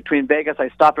trip up between Vegas. I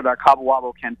stopped at our Cabo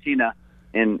Wabo Cantina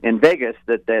in Vegas,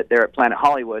 that there at Planet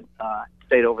Hollywood.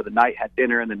 Stayed over the night, had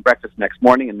dinner, and then breakfast next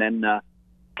morning, and then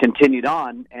continued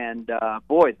on. And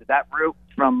boy, that route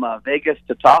from Vegas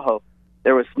to Tahoe,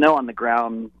 there was snow on the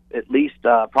ground at least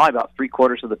probably about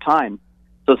 3/4 of the time.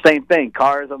 So same thing,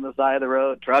 cars on the side of the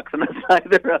road, trucks on the side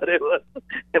of the road.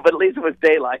 But at least it was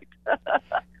daylight.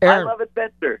 Aaron, I love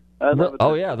adventure.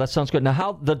 Yeah, that sounds good. Now,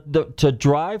 how to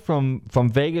drive from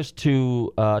Vegas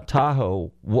to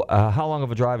Tahoe? How long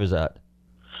of a drive is that?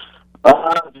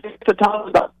 To Tahoe is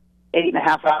about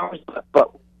 8.5 hours,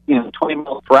 but 20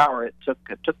 miles per hour. It took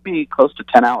me close to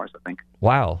 10 hours, I think.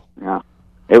 Wow. Yeah,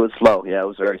 it was slow. Yeah, it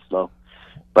was very slow.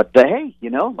 But hey,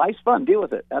 life's fun. Deal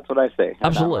with it. That's what I say.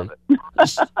 Absolutely.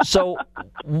 So,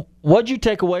 what'd you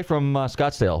take away from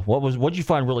Scottsdale? What'd you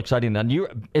find real exciting? And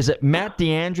is it Matt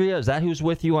D'Andrea? Is that who's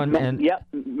with you on? Yep,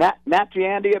 Matt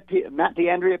D'Andrea,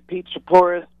 Pete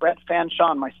Shaporis, Brett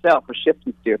Fanshaw, and myself for Shift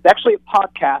and Steer. It's actually a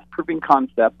podcast, proving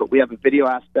concept, but we have a video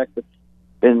aspect that's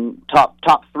been top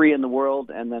 3 in the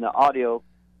world, and then an audio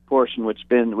portion which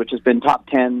has been top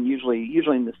 10, usually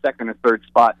in the second or third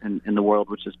spot in the world,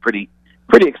 which is pretty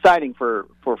exciting for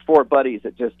 4 buddies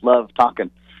that just love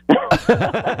talking.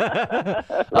 Right?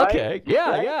 Okay.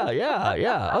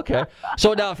 Yeah. Okay.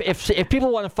 So now, if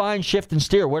people want to find Shift and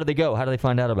Steer, where do they go? How do they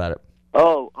find out about it?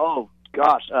 Oh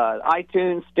gosh,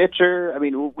 iTunes, Stitcher. I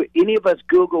mean, any of us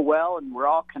Google well, and we're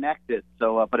all connected.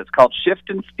 So, but it's called Shift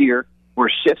and Steer. We're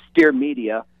Shift Steer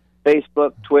Media.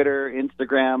 Facebook, Twitter,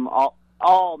 Instagram,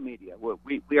 all media.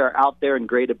 We are out there in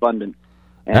great abundance.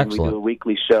 And Excellent. We do a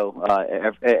weekly show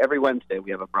every Wednesday. We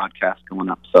have a broadcast going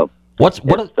up. So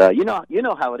you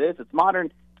know how it is. It's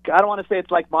modern. I don't want to say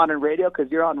it's like modern radio because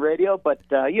you're on radio, but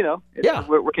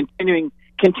we're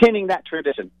continuing that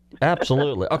tradition.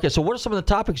 Absolutely. Okay, so what are some of the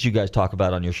topics you guys talk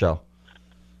about on your show?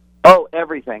 Oh,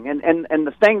 everything. And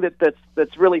the thing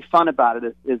that's really fun about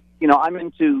it is I'm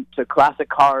into classic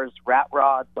cars, rat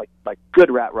rods, like good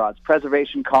rat rods,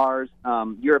 preservation cars,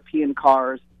 European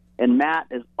cars. And Matt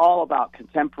is all about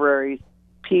contemporaries.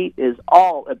 Pete is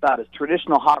all about as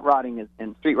traditional hot rodding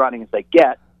and street rodding as they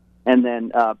get. And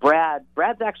then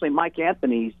Brad's actually Mike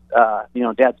Anthony's,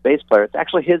 dad's bass player. It's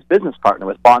actually his business partner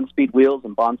with Bond Speed Wheels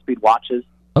and Bond Speed Watches.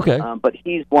 Okay. But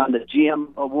he's won the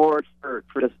GM Award for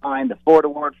design, the Ford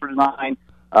Award for design.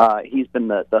 He's been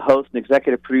the host and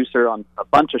executive producer on a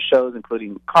bunch of shows,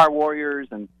 including Car Warriors,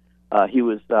 and he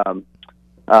was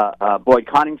Boyd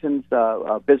Connington's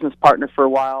business partner for a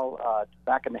while,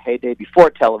 back in the heyday before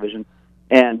television.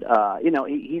 And,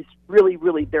 he's really,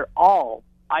 really, they're all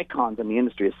icons in the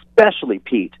industry, especially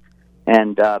Pete.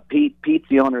 And Pete's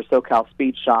the owner of SoCal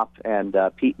Speed Shop, and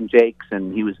Pete and Jake's,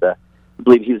 and I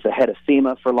believe he was the head of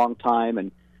SEMA for a long time.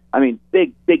 And, I mean,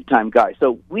 big time guy.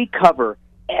 So we cover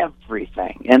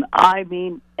everything, and I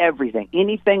mean everything.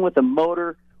 Anything with a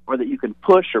motor or that you can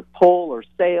push or pull or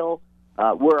sail,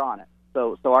 we're on it.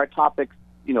 So our topics,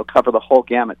 cover the whole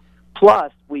gamut.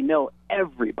 Plus, we know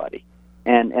everybody,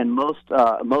 and most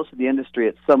of the industry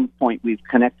at some point we've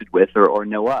connected with or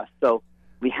know us. So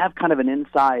we have kind of an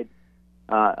inside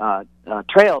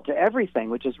trail to everything,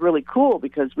 which is really cool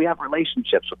because we have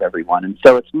relationships with everyone, and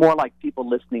so it's more like people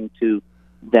listening to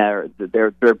their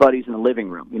buddies in the living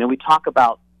room. We talk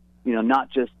about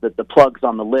not just the plugs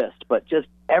on the list, but just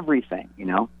everything.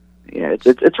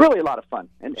 It's really a lot of fun,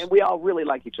 and we all really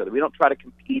like each other. We don't try to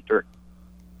compete or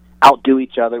outdo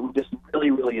each other. We just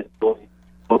really, really enjoy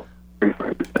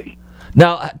everybody.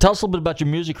 Now, tell us a little bit about your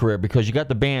music career, because you got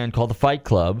the band called the Fight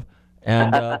Club,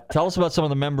 and tell us about some of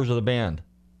the members of the band.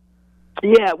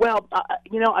 Yeah, well,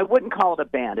 I wouldn't call it a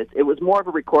band. It was more of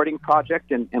a recording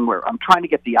project, and I'm trying to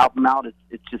get the album out.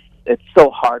 It's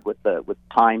so hard with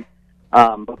time,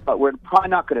 but we're probably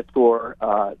not going to tour.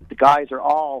 The guys are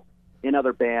all in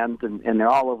other bands, and they're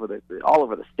all over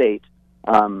the state.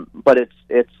 But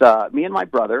it's me and my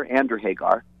brother Andrew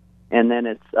Hagar, and then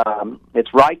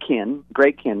it's Ry Kinn,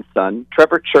 Gray Kinn's son,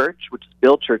 Trevor Church, which is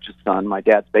Bill Church's son, my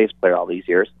dad's bass player all these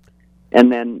years. And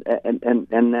then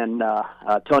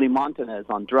Tony Montanez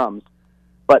on drums.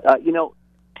 But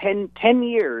 10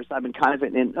 years I've been kind of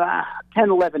in 10,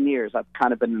 11 years I've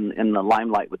kind of been in the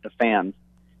limelight with the fans.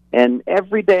 And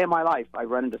every day of my life I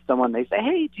run into someone, they say,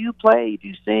 "Hey, do you play? Do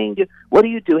you sing? What do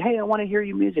you do? Hey, I want to hear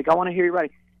your music. I want to hear you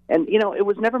writing." And it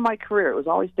was never my career. It was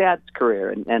always Dad's career,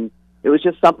 and it was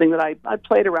just something that I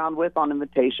played around with on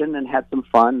invitation and had some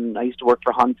fun. And I used to work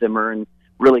for Hans Zimmer and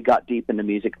really got deep into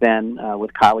music then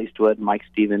with Kyle Eastwood and Mike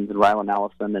Stevens and Rylan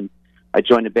Ellison. And I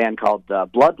joined a band called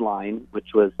Bloodline,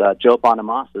 which was Joe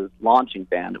Bonamassa's launching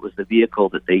band. It was the vehicle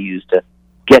that they used to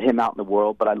get him out in the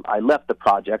world. But I left the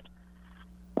project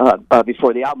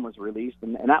before the album was released,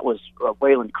 and that was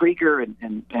Waylon Krieger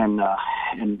and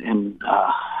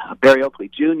Barry Oakley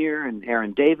Jr. and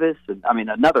Aaron Davis, and I mean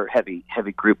another heavy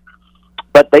group.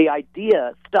 But the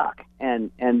idea stuck, and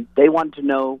they wanted to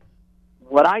know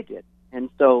what I did. And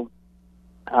so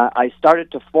I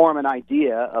started to form an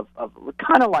idea of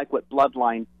kind of like what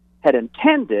Bloodline had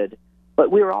intended,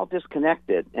 but we were all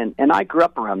disconnected. And I grew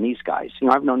up around these guys.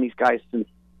 I've known these guys since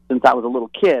I was a little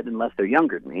kid, unless they're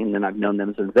younger than me, and then I've known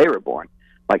them since they were born.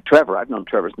 Like Trevor, I've known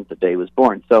Trevor since the day he was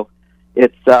born. So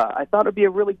I thought it would be a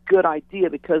really good idea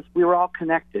because we were all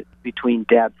connected between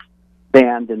Dad's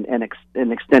band and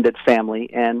extended family.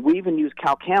 And we even used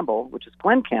Cal Campbell, which is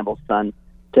Glenn Campbell's son,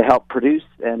 to help produce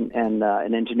and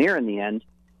engineer in the end.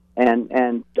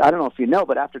 And I don't know if you know,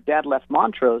 but after Dad left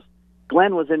Montrose,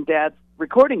 Glenn was in Dad's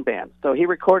recording band. So he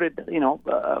recorded,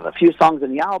 a few songs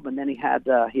in the album, and then he had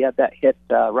that hit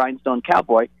Rhinestone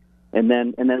Cowboy, and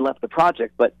then left the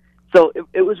project. But so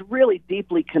it was really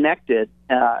deeply connected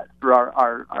through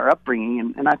our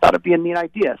upbringing, and I thought it'd be a neat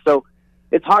idea. So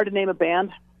it's hard to name a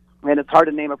band, and it's hard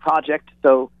to name a project.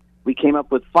 So we came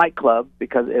up with Fight Club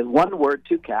because it's one word,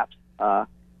 two caps.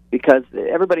 Because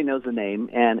everybody knows the name,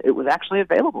 and it was actually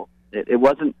available. It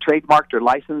wasn't trademarked or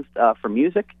licensed for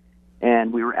music,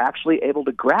 and we were actually able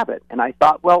to grab it. And I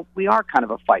thought, well, we are kind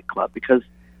of a fight club because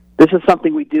this is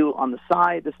something we do on the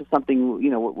side. This is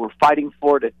something, we're fighting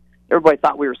for. Everybody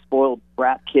thought we were spoiled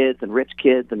brat kids and rich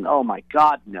kids, and oh my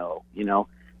God, no. We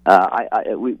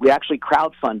actually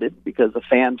crowdfunded because the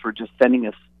fans were just sending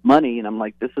us money, and I'm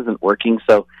like, this isn't working.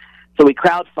 So we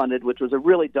crowdfunded, which was a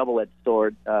really double-edged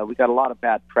sword. We got a lot of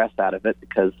bad press out of it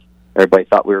because everybody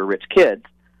thought we were rich kids.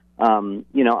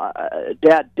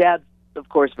 Dad's, of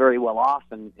course, very well off,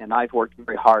 and I've worked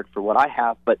very hard for what I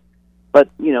have. But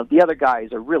the other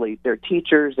guys are they're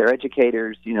teachers, they're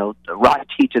educators. Rod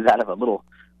teaches out of a little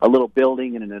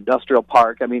building in an industrial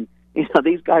park. I mean,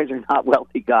 these guys are not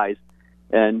wealthy guys,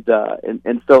 and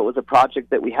so it was a project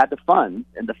that we had to fund,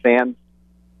 and the fans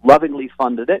lovingly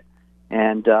funded it.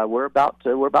 And we're about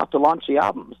to launch the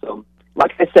album. So,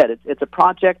 like I said, it's a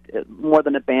project more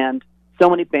than a band. So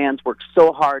many bands work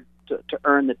so hard to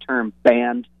earn the term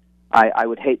band. I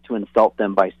would hate to insult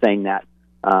them by saying that,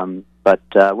 but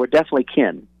we're definitely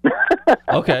kin.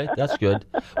 Okay, that's good.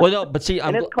 Well, no, but see,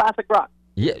 and it's classic rock.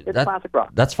 Yeah, it's classic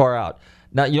rock. That's far out.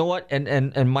 Now, you know what?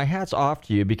 And my hat's off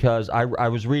to you because I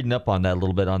was reading up on that a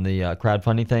little bit on the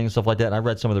crowdfunding thing and stuff like that. And I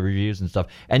read some of the reviews and stuff.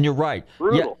 And you're right.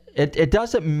 Brutal. it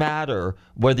doesn't matter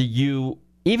whether you,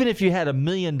 even if you had $1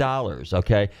 million,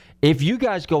 okay, if you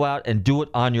guys go out and do it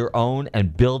on your own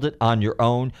and build it on your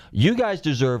own, you guys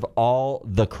deserve all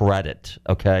the credit,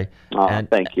 okay?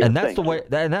 Thank you. And that's the way.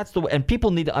 And that's the way. And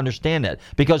people need to understand that,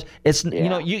 because it's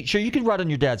you could ride on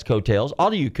your dad's coattails, all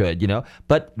of you could,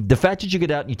 but the fact that you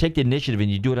get out and you take the initiative and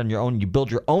you do it on your own, and you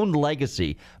build your own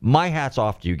legacy. My hat's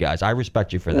off to you guys. I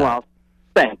respect you for that. Well,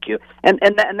 thank you. And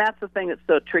that's the thing that's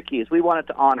so tricky, is we wanted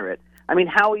to honor it. I mean,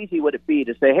 how easy would it be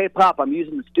to say, "Hey, Pop, I'm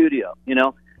using the studio"?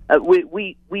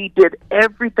 We did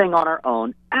everything on our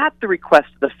own at the request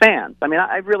of the fans. I mean,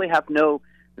 I really have no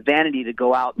vanity to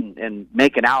go out and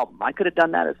make an album. I could have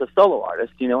done that as a solo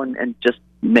artist, and just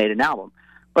made an album.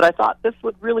 But I thought this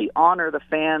would really honor the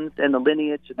fans and the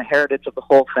lineage and the heritage of the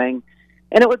whole thing,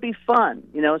 and it would be fun.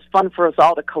 It's fun for us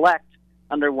all to collect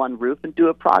under one roof and do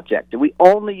a project. And we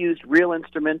only used real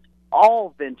instruments,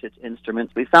 all vintage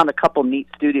instruments. We found a couple neat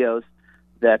studios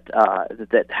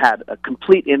that had a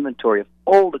complete inventory of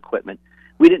old equipment.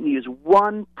 We didn't use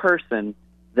one person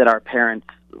that our parents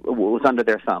was under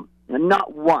their thumb,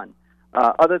 not one,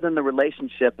 other than the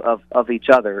relationship of each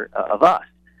other, of us.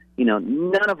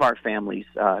 None of our families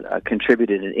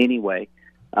contributed in any way,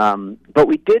 but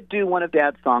we did do one of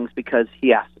Dad's songs because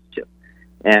he asked us to,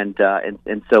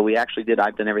 and so we actually did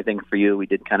 "I've Done Everything for You." We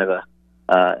did kind of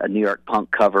a New York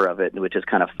punk cover of it, which is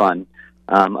kind of fun.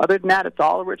 Other than that, it's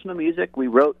all original music. We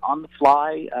wrote on the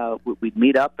fly. We'd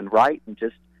meet up and write and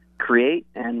just create,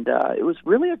 and it was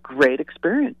really a great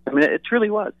experience. I mean, it truly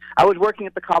was. I was working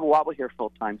at the Cabo Wabo here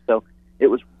full time, so it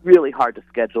was really hard to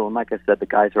schedule. And like I said, the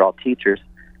guys are all teachers.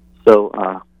 So,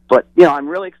 but I'm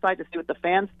really excited to see what the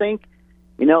fans think.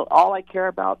 All I care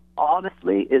about,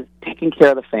 honestly, is taking care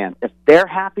of the fans. If they're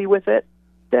happy with it,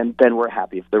 then we're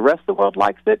happy. If the rest of the world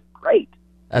likes it, great.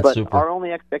 That's super. Our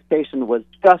only expectation was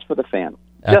just for the fans,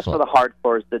 Excellent. Just for the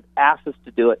hardcores that asked us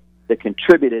to do it, that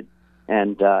contributed,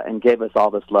 and gave us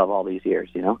all this love all these years.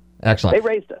 Excellent. They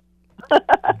raised us.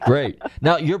 Great.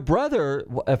 Now, your brother,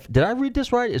 did I read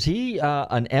this right? Is he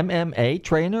an MMA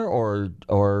trainer or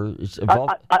is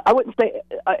involved? I wouldn't say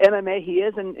MMA. He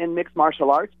is in mixed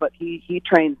martial arts, but he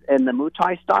trains in the Muay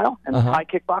Thai style and Thai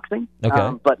kickboxing.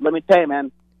 Okay. But let me tell you,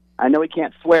 man, I know he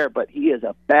can't swear, but he is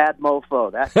a bad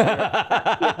mofo.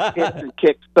 That kid hits and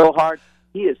kicks so hard.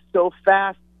 He is so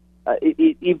fast.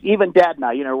 Even Dad and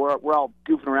I, we're all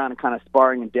goofing around and kind of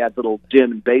sparring in Dad's little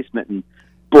gym and basement. And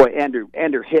boy, Andrew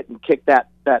hit and kicked that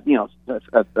a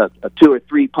 2 or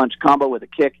 3 punch combo with a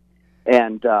kick.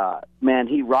 And man,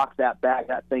 he rocked that bag.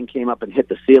 That thing came up and hit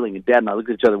the ceiling. And Dad and I looked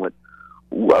at each other and went,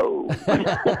 "Whoa!"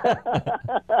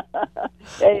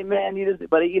 Hey man,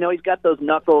 but he's got those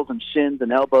knuckles and shins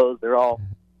and elbows. They're all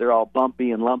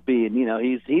bumpy and lumpy, and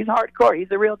he's hardcore. He's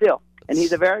the real deal, and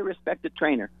he's a very respected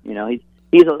trainer.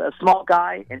 He's a small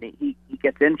guy, and he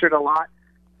gets injured a lot.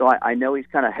 So I know he's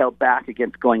kind of held back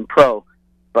against going pro.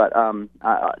 But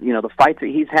the fights that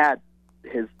he's had,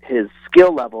 his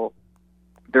skill level,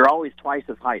 they're always twice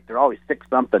his height. They're always 6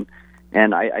 something.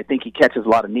 And I think he catches a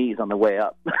lot of knees on the way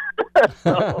up.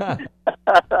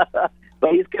 But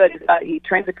he's good. He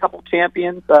trains a couple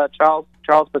champions. Charles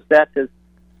Bassett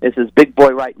is his big boy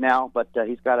right now, but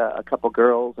he's got a couple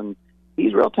girls, and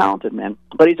he's real talented, man.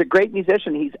 But he's a great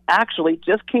musician. He's actually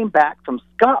just came back from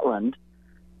Scotland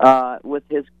with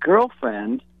his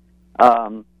girlfriend,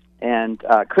 and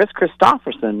Chris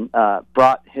Christopherson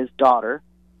brought his daughter,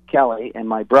 Kelly, and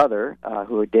my brother,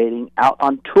 who are dating, out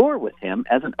on tour with him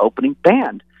as an opening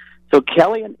band. So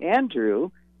Kelly and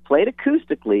Andrew played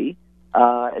acoustically.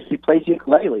 She plays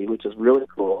ukulele, which is really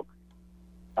cool.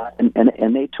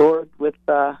 And they toured with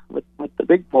the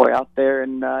big boy out there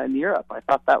in Europe. I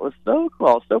thought that was so cool.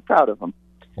 I was so proud of them.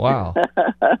 Wow!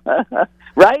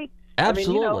 Right?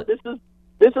 Absolutely. I mean,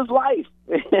 this is life.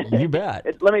 You bet.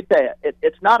 Let me tell you,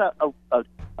 it's not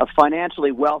a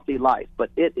financially wealthy life, but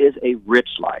it is a rich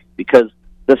life, because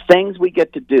the things we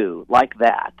get to do, like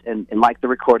that, and like the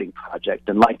recording project,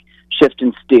 and like Shift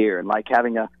and Steer, and like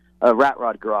having a rat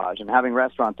rod garage, and having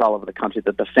restaurants all over the country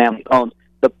that the family owns,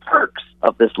 the perks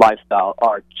of this lifestyle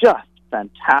are just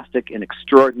fantastic and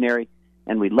extraordinary,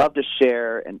 and we love to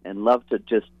share and love to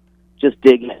just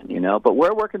dig in, But we're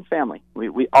a working family.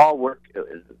 We all work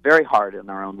very hard in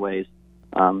our own ways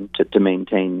to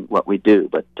maintain what we do.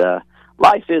 But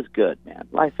life is good, man.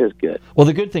 Life is good. Well,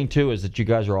 the good thing, too, is that you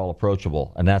guys are all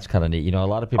approachable, and that's kind of neat. A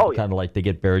lot of people kind of like, they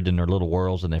get buried in their little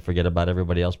worlds and they forget about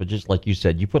everybody else. But just like you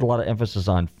said, you put a lot of emphasis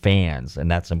on fans, and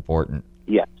that's important.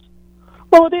 Yes.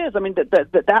 Well, it is. I mean,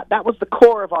 that was the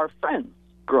core of our friends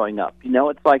growing up.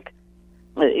 It's like,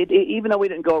 even though we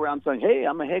didn't go around saying, "Hey,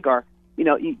 I'm a Hagar,"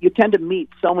 you tend to meet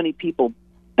so many people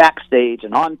backstage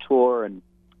and on tour, and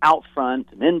out front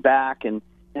and in back, and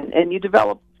you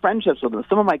develop friendships with them.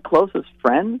 Some of my closest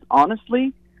friends,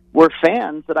 honestly, were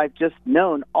fans that I've just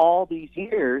known all these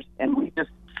years, and we just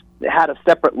had a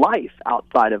separate life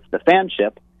outside of the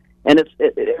fanship. And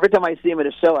every time I see them at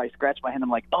a show, I scratch my head. I'm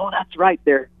like, oh, that's right,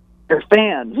 they're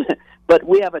fans. But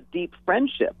we have a deep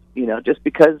friendship, just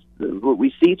because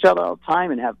we see each other all the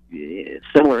time and have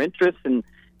similar interests. And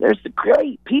there's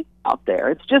great people out there.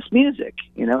 It's just music,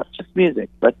 it's just music.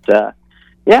 But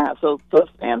so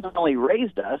fans not only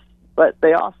raised us, but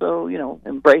they also,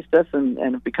 embraced us and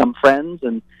have become friends.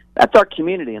 And that's our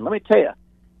community. And let me tell you,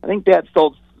 I think Dad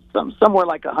sold somewhere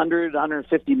like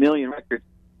 150 million records.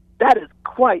 That is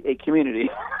quite a community.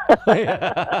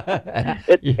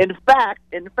 In fact,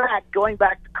 going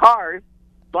back to cars,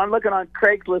 so I'm looking on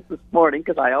Craigslist this morning,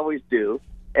 because I always do,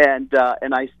 and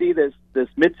I see this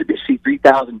Mitsubishi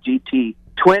 3000 GT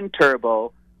twin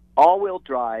turbo, all-wheel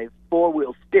drive,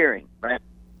 four-wheel steering, right?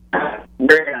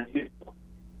 Very unusual.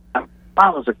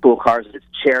 Wow, those are cool cars. It's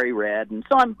cherry red, and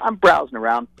so I'm browsing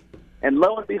around, and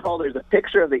lo and behold, there's a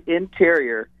picture of the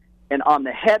interior. And on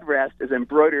the headrest is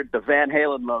embroidered the Van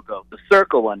Halen logo, the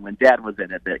circle one when Dad was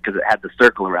in it, because it had the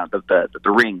circle around the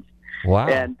rings. Wow.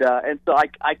 And so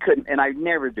I couldn't, and I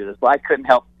never do this, but I couldn't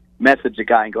help message a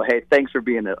guy and go, hey, thanks for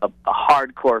being a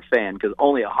hardcore fan, because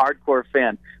only a hardcore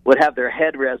fan would have their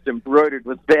headrest embroidered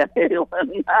with Van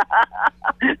Halen.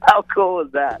 How cool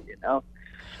is that,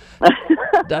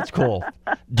 That's cool.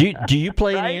 Do you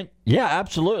play right? any? Yeah,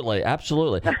 absolutely.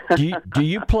 Do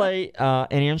you play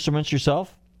any instruments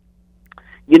yourself?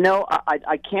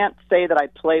 I can't say that I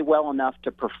play well enough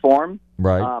to perform.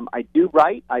 Right. I do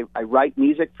write. I write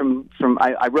music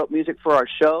I wrote music for our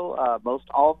show. Most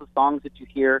all of the songs that you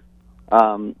hear,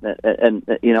 and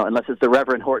unless it's the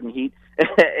Reverend Horton Heat,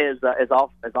 is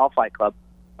all Fight Club.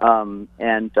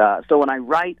 So when I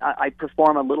write, I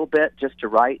perform a little bit just to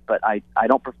write, but I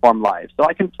don't perform live. So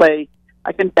I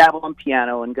can dabble on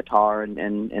piano and guitar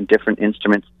and different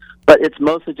instruments, but it's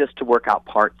mostly just to work out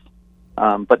parts.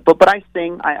 But I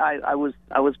sing. I was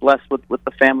blessed with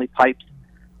the family pipes.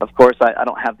 Of course, I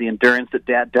don't have the endurance that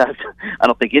Dad does. I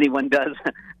don't think anyone does.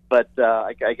 But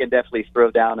I can definitely throw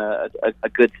down a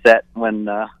good set when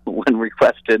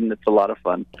requested, and it's a lot of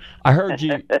fun. I heard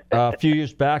you a few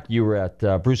years back. You were at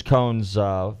Bruce Cohn's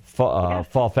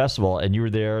Fall Festival, and you were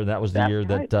there. And that was the year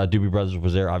right. that Doobie Brothers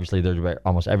was there. Obviously, they're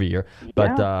almost every year.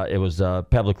 But it was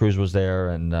Pablo Cruz was there,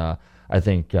 and I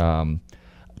think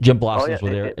Jim Blossoms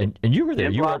were there, and you were there.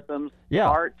 Jim you Blossoms, yeah.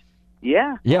 Hart.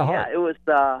 Yeah. Hart. Yeah, it was.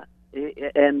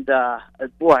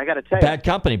 Boy, I got to tell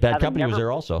you, Bad Company was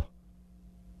there also.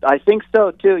 I think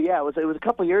so too. Yeah, it was a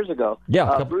couple years ago.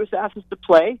 Yeah, Bruce asked us to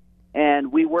play,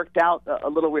 and we worked out a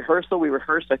little rehearsal. We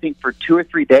rehearsed, I think, for 2 or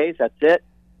 3 days. That's it.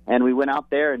 And we went out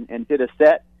there and did a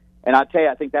set. And I'll tell you,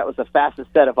 I think that was the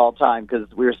fastest set of all time, because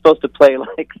we were supposed to play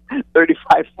like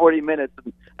 35, 40 minutes.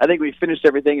 And I think we finished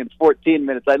everything in 14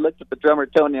 minutes. I looked at the drummer,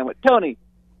 Tony, and I went, Tony,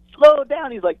 slow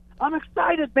down. He's like, I'm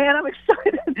excited, man. I'm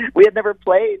excited. We had never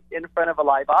played in front of a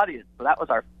live audience. So that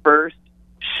was our first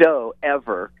show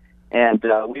ever. And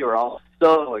we were all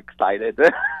so excited.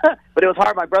 But it was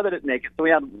hard. My brother didn't make it, so we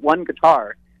had one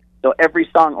guitar. So every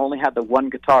song only had the one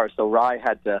guitar. So Rye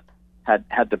had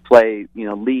to play,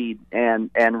 lead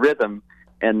and rhythm.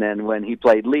 And then when he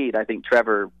played lead, I think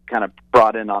Trevor kind of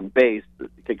brought in on bass,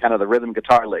 kind of the rhythm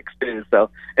guitar licks too. So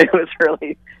it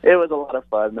was a lot of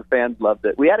fun. The fans loved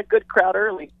it. We had a good crowd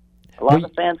early. A lot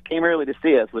of fans came early to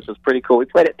see us, which was pretty cool. We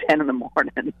played at 10 in the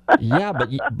morning. Yeah,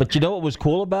 but you know what was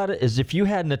cool about it is if you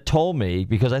hadn't have told me,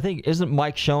 because I think isn't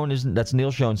Mike Schoen, that's Neil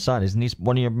Schoen's son, isn't he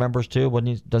one of your members too?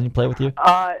 Doesn't he play with you?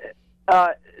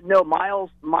 No,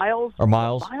 Miles. Or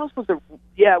Miles? Miles was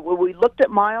when we looked at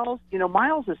Miles,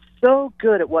 Miles is so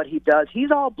good at what he does.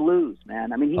 He's all blues,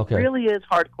 man. I mean, he really is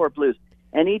hardcore blues.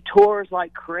 And he tours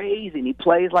like crazy, and he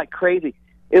plays like crazy.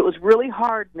 It was really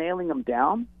hard nailing him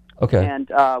down. Okay. And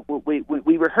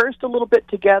we rehearsed a little bit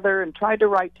together and tried to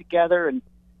write together. And,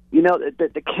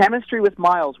 the chemistry with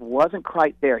Miles wasn't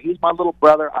quite there. He's my little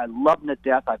brother. I love him to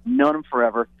death. I've known him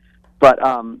forever. But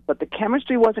the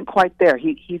chemistry wasn't quite there.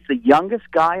 He's the youngest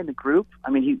guy in the group.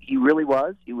 I mean, he really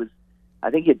was.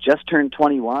 I think he had just turned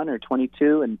 21 or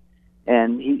 22,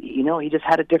 and he just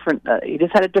had a different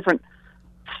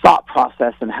thought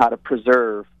process on how to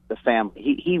preserve the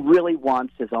family. He really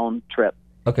wants his own trip.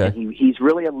 Okay. And he's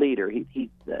really a leader.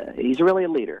 He's really a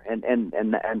leader, and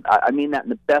I mean that in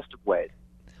the best of ways.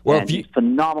 Well, and he's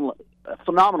phenomenal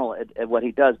at what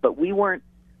he does. But we weren't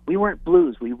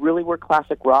blues. We really were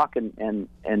classic rock, and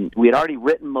we had already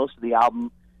written most of the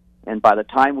album. And by the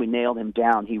time we nailed him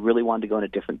down, he really wanted to go in a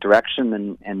different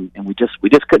direction, and we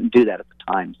just couldn't do that at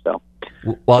the time. So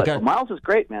But Miles is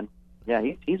great, man. Yeah,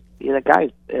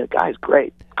 that guy's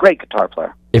great. Great guitar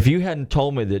player. If you hadn't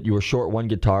told me that you were short one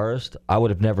guitarist, I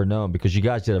would have never known, because you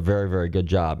guys did a very, very good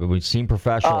job. It would seem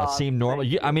professional. It seemed normal.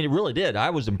 I mean, it really did. I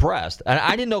was impressed. And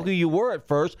I didn't know who you were at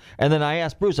first. And then I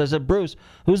asked Bruce. I said, Bruce,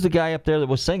 who's the guy up there that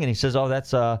was singing? He says, oh,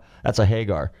 that's a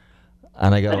Hagar.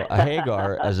 And I go, a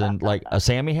Hagar, as in like a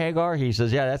Sammy Hagar? He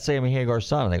says, yeah, that's Sammy Hagar's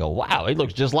son. And I go, wow, he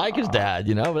looks just like his dad,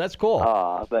 But that's cool.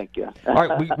 Oh, thank you. All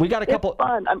right, we got a couple. It's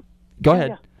fun. Go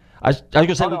ahead. Yeah. I was going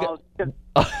to say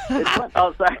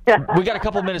sorry. We got a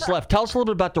couple minutes left. Tell us a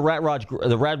little bit about the Rat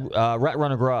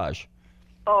Runner Garage.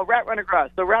 Oh, Rat Runner Garage.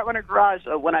 So Rat Runner Garage,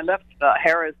 when I left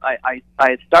Harris, I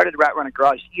started Rat Runner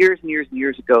Garage years and years and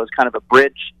years ago as kind of a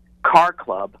bridge car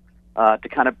club to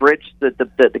kind of bridge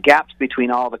the gaps between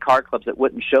all the car clubs that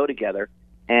wouldn't show together.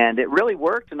 And it really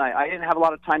worked, and I didn't have a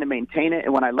lot of time to maintain it.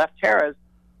 And when I left Harris,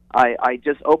 I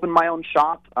just opened my own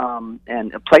shop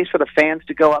and a place for the fans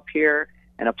to go up here,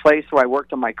 and a place where I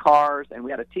worked on my cars, and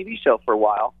we had a TV show for a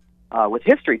while with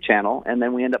History Channel, and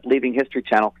then we ended up leaving History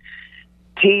Channel.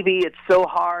 TV, it's so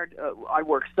hard. I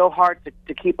work so hard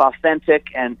to keep authentic,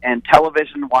 and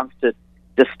television wants to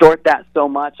distort that so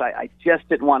much. I just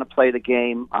didn't want to play the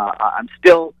game. I'm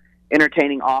still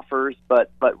entertaining offers, but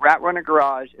Rat Runner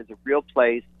Garage is a real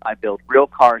place. I build real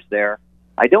cars there.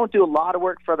 I don't do a lot of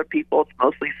work for other people. It's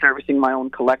mostly servicing my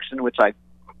own collection, which I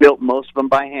built most of them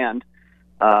by hand.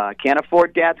 Can't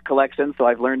afford Dad's collection, so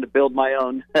I've learned to build my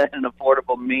own in an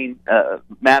affordable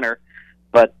manner.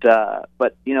 But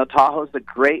Tahoe's a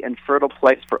great and fertile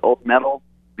place for old metal.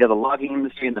 We have the logging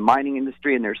industry and the mining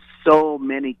industry, and there's so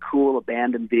many cool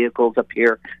abandoned vehicles up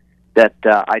here that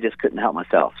I just couldn't help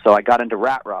myself. So I got into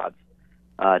rat rods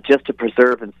just to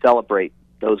preserve and celebrate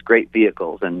those great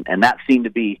vehicles, and that seemed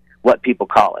to be what people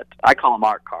call it. I call them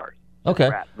art cars. Okay.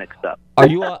 Rat mixed up. Are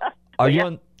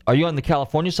you on the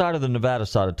California side or the Nevada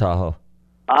side of Tahoe?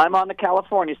 I'm on the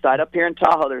California side. Up here in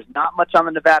Tahoe, there's not much on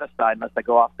the Nevada side unless I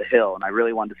go off the hill, and I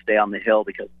really wanted to stay on the hill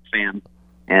because of the fans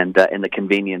and the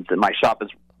convenience. And my shop is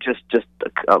just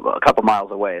a couple miles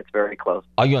away. It's very close.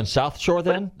 Are you on South Shore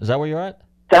then? Is that where you're at?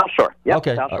 South Shore. Yeah.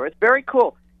 Okay. South Shore. It's very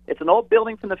cool. It's an old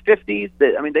building from the 50s.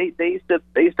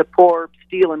 They used to pour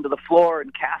steel into the floor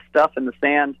and cast stuff in the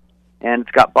sand, and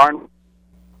it's got barn.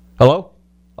 Hello?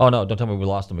 Oh no! Don't tell me we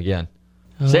lost him again.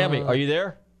 Sammy, are you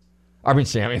there? I mean,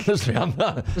 Sammy, listen, I'm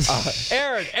not.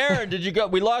 Aaron, did you go?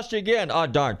 We lost you again. Oh,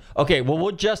 darn. Okay, well,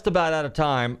 we're just about out of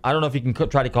time. I don't know if you can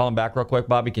try to call him back real quick,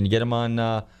 Bobby. Can you get him on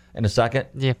in a second?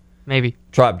 Yeah, maybe.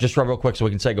 Try real quick so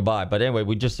we can say goodbye. But anyway,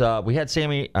 we just we had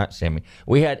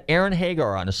we had Aaron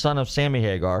Hagar on, the son of Sammy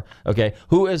Hagar. Okay,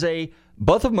 who is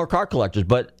both of them are car collectors,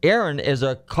 but Aaron is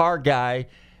a car guy.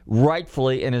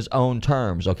 Rightfully in his own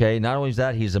terms, okay? Not only is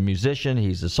that, he's a musician,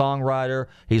 he's a songwriter,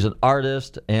 he's an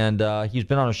artist, and he's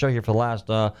been on a show here for the last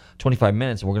 25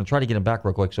 minutes, and we're going to try to get him back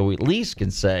real quick so we at least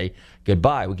can say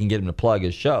goodbye. We can get him to plug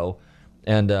his show.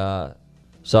 And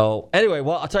so, anyway,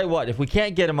 well, I'll tell you what, if we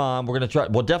can't get him on, we're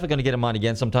definitely going to get him on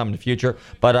again sometime in the future,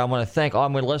 but I want to thank all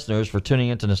my listeners for tuning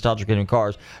into Nostalgic Radio and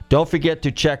Cars. Don't forget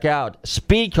to check out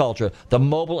Speed Culture, the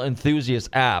mobile enthusiast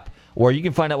app, where you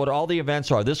can find out what all the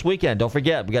events are this weekend. Don't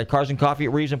forget, we got Cars and Coffee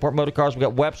at Reeves Import Motor Cars. We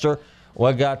got Webster.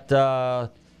 We got, I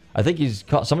think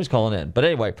somebody's calling in. But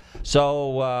anyway,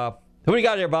 so who do we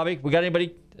got here, Bobby? We got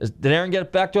anybody? Did Aaron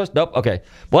get back to us? Nope. Okay.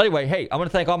 Well, anyway, hey, I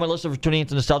want to thank all my listeners for tuning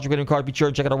into Nostalgic Radio and Cars. Be sure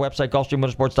to check out our website,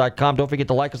 GulfstreamMotorsports.com. Don't forget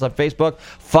to like us on Facebook.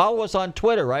 Follow us on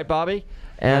Twitter, right, Bobby?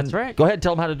 And that's right. Go ahead and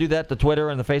tell them how to do that, the Twitter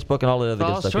and the Facebook and all the other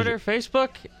good stuff. Twitter,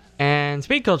 Facebook, and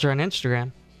Speed Culture on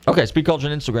Instagram. Okay, Speed Culture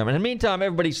on Instagram. And in the meantime,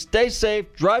 everybody stay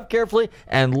safe, drive carefully,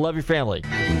 and love your family.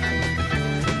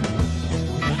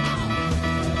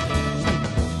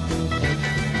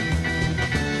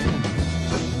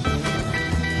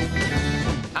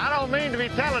 I don't mean to be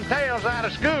telling tales out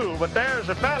of school, but there's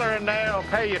a feller in there who'll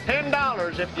pay you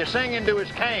 $10 if you sing into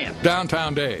his can.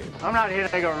 Downtown Dave. I'm not here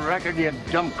to make a record, you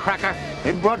dumb cracker.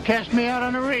 They broadcast me out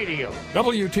on the radio.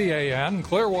 WTAN,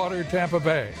 Clearwater, Tampa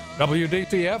Bay.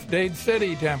 WDTF, Dade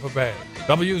City, Tampa Bay.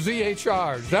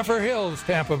 WZHR, Zephyr Hills,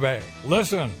 Tampa Bay.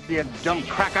 Listen. You dumb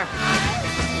cracker.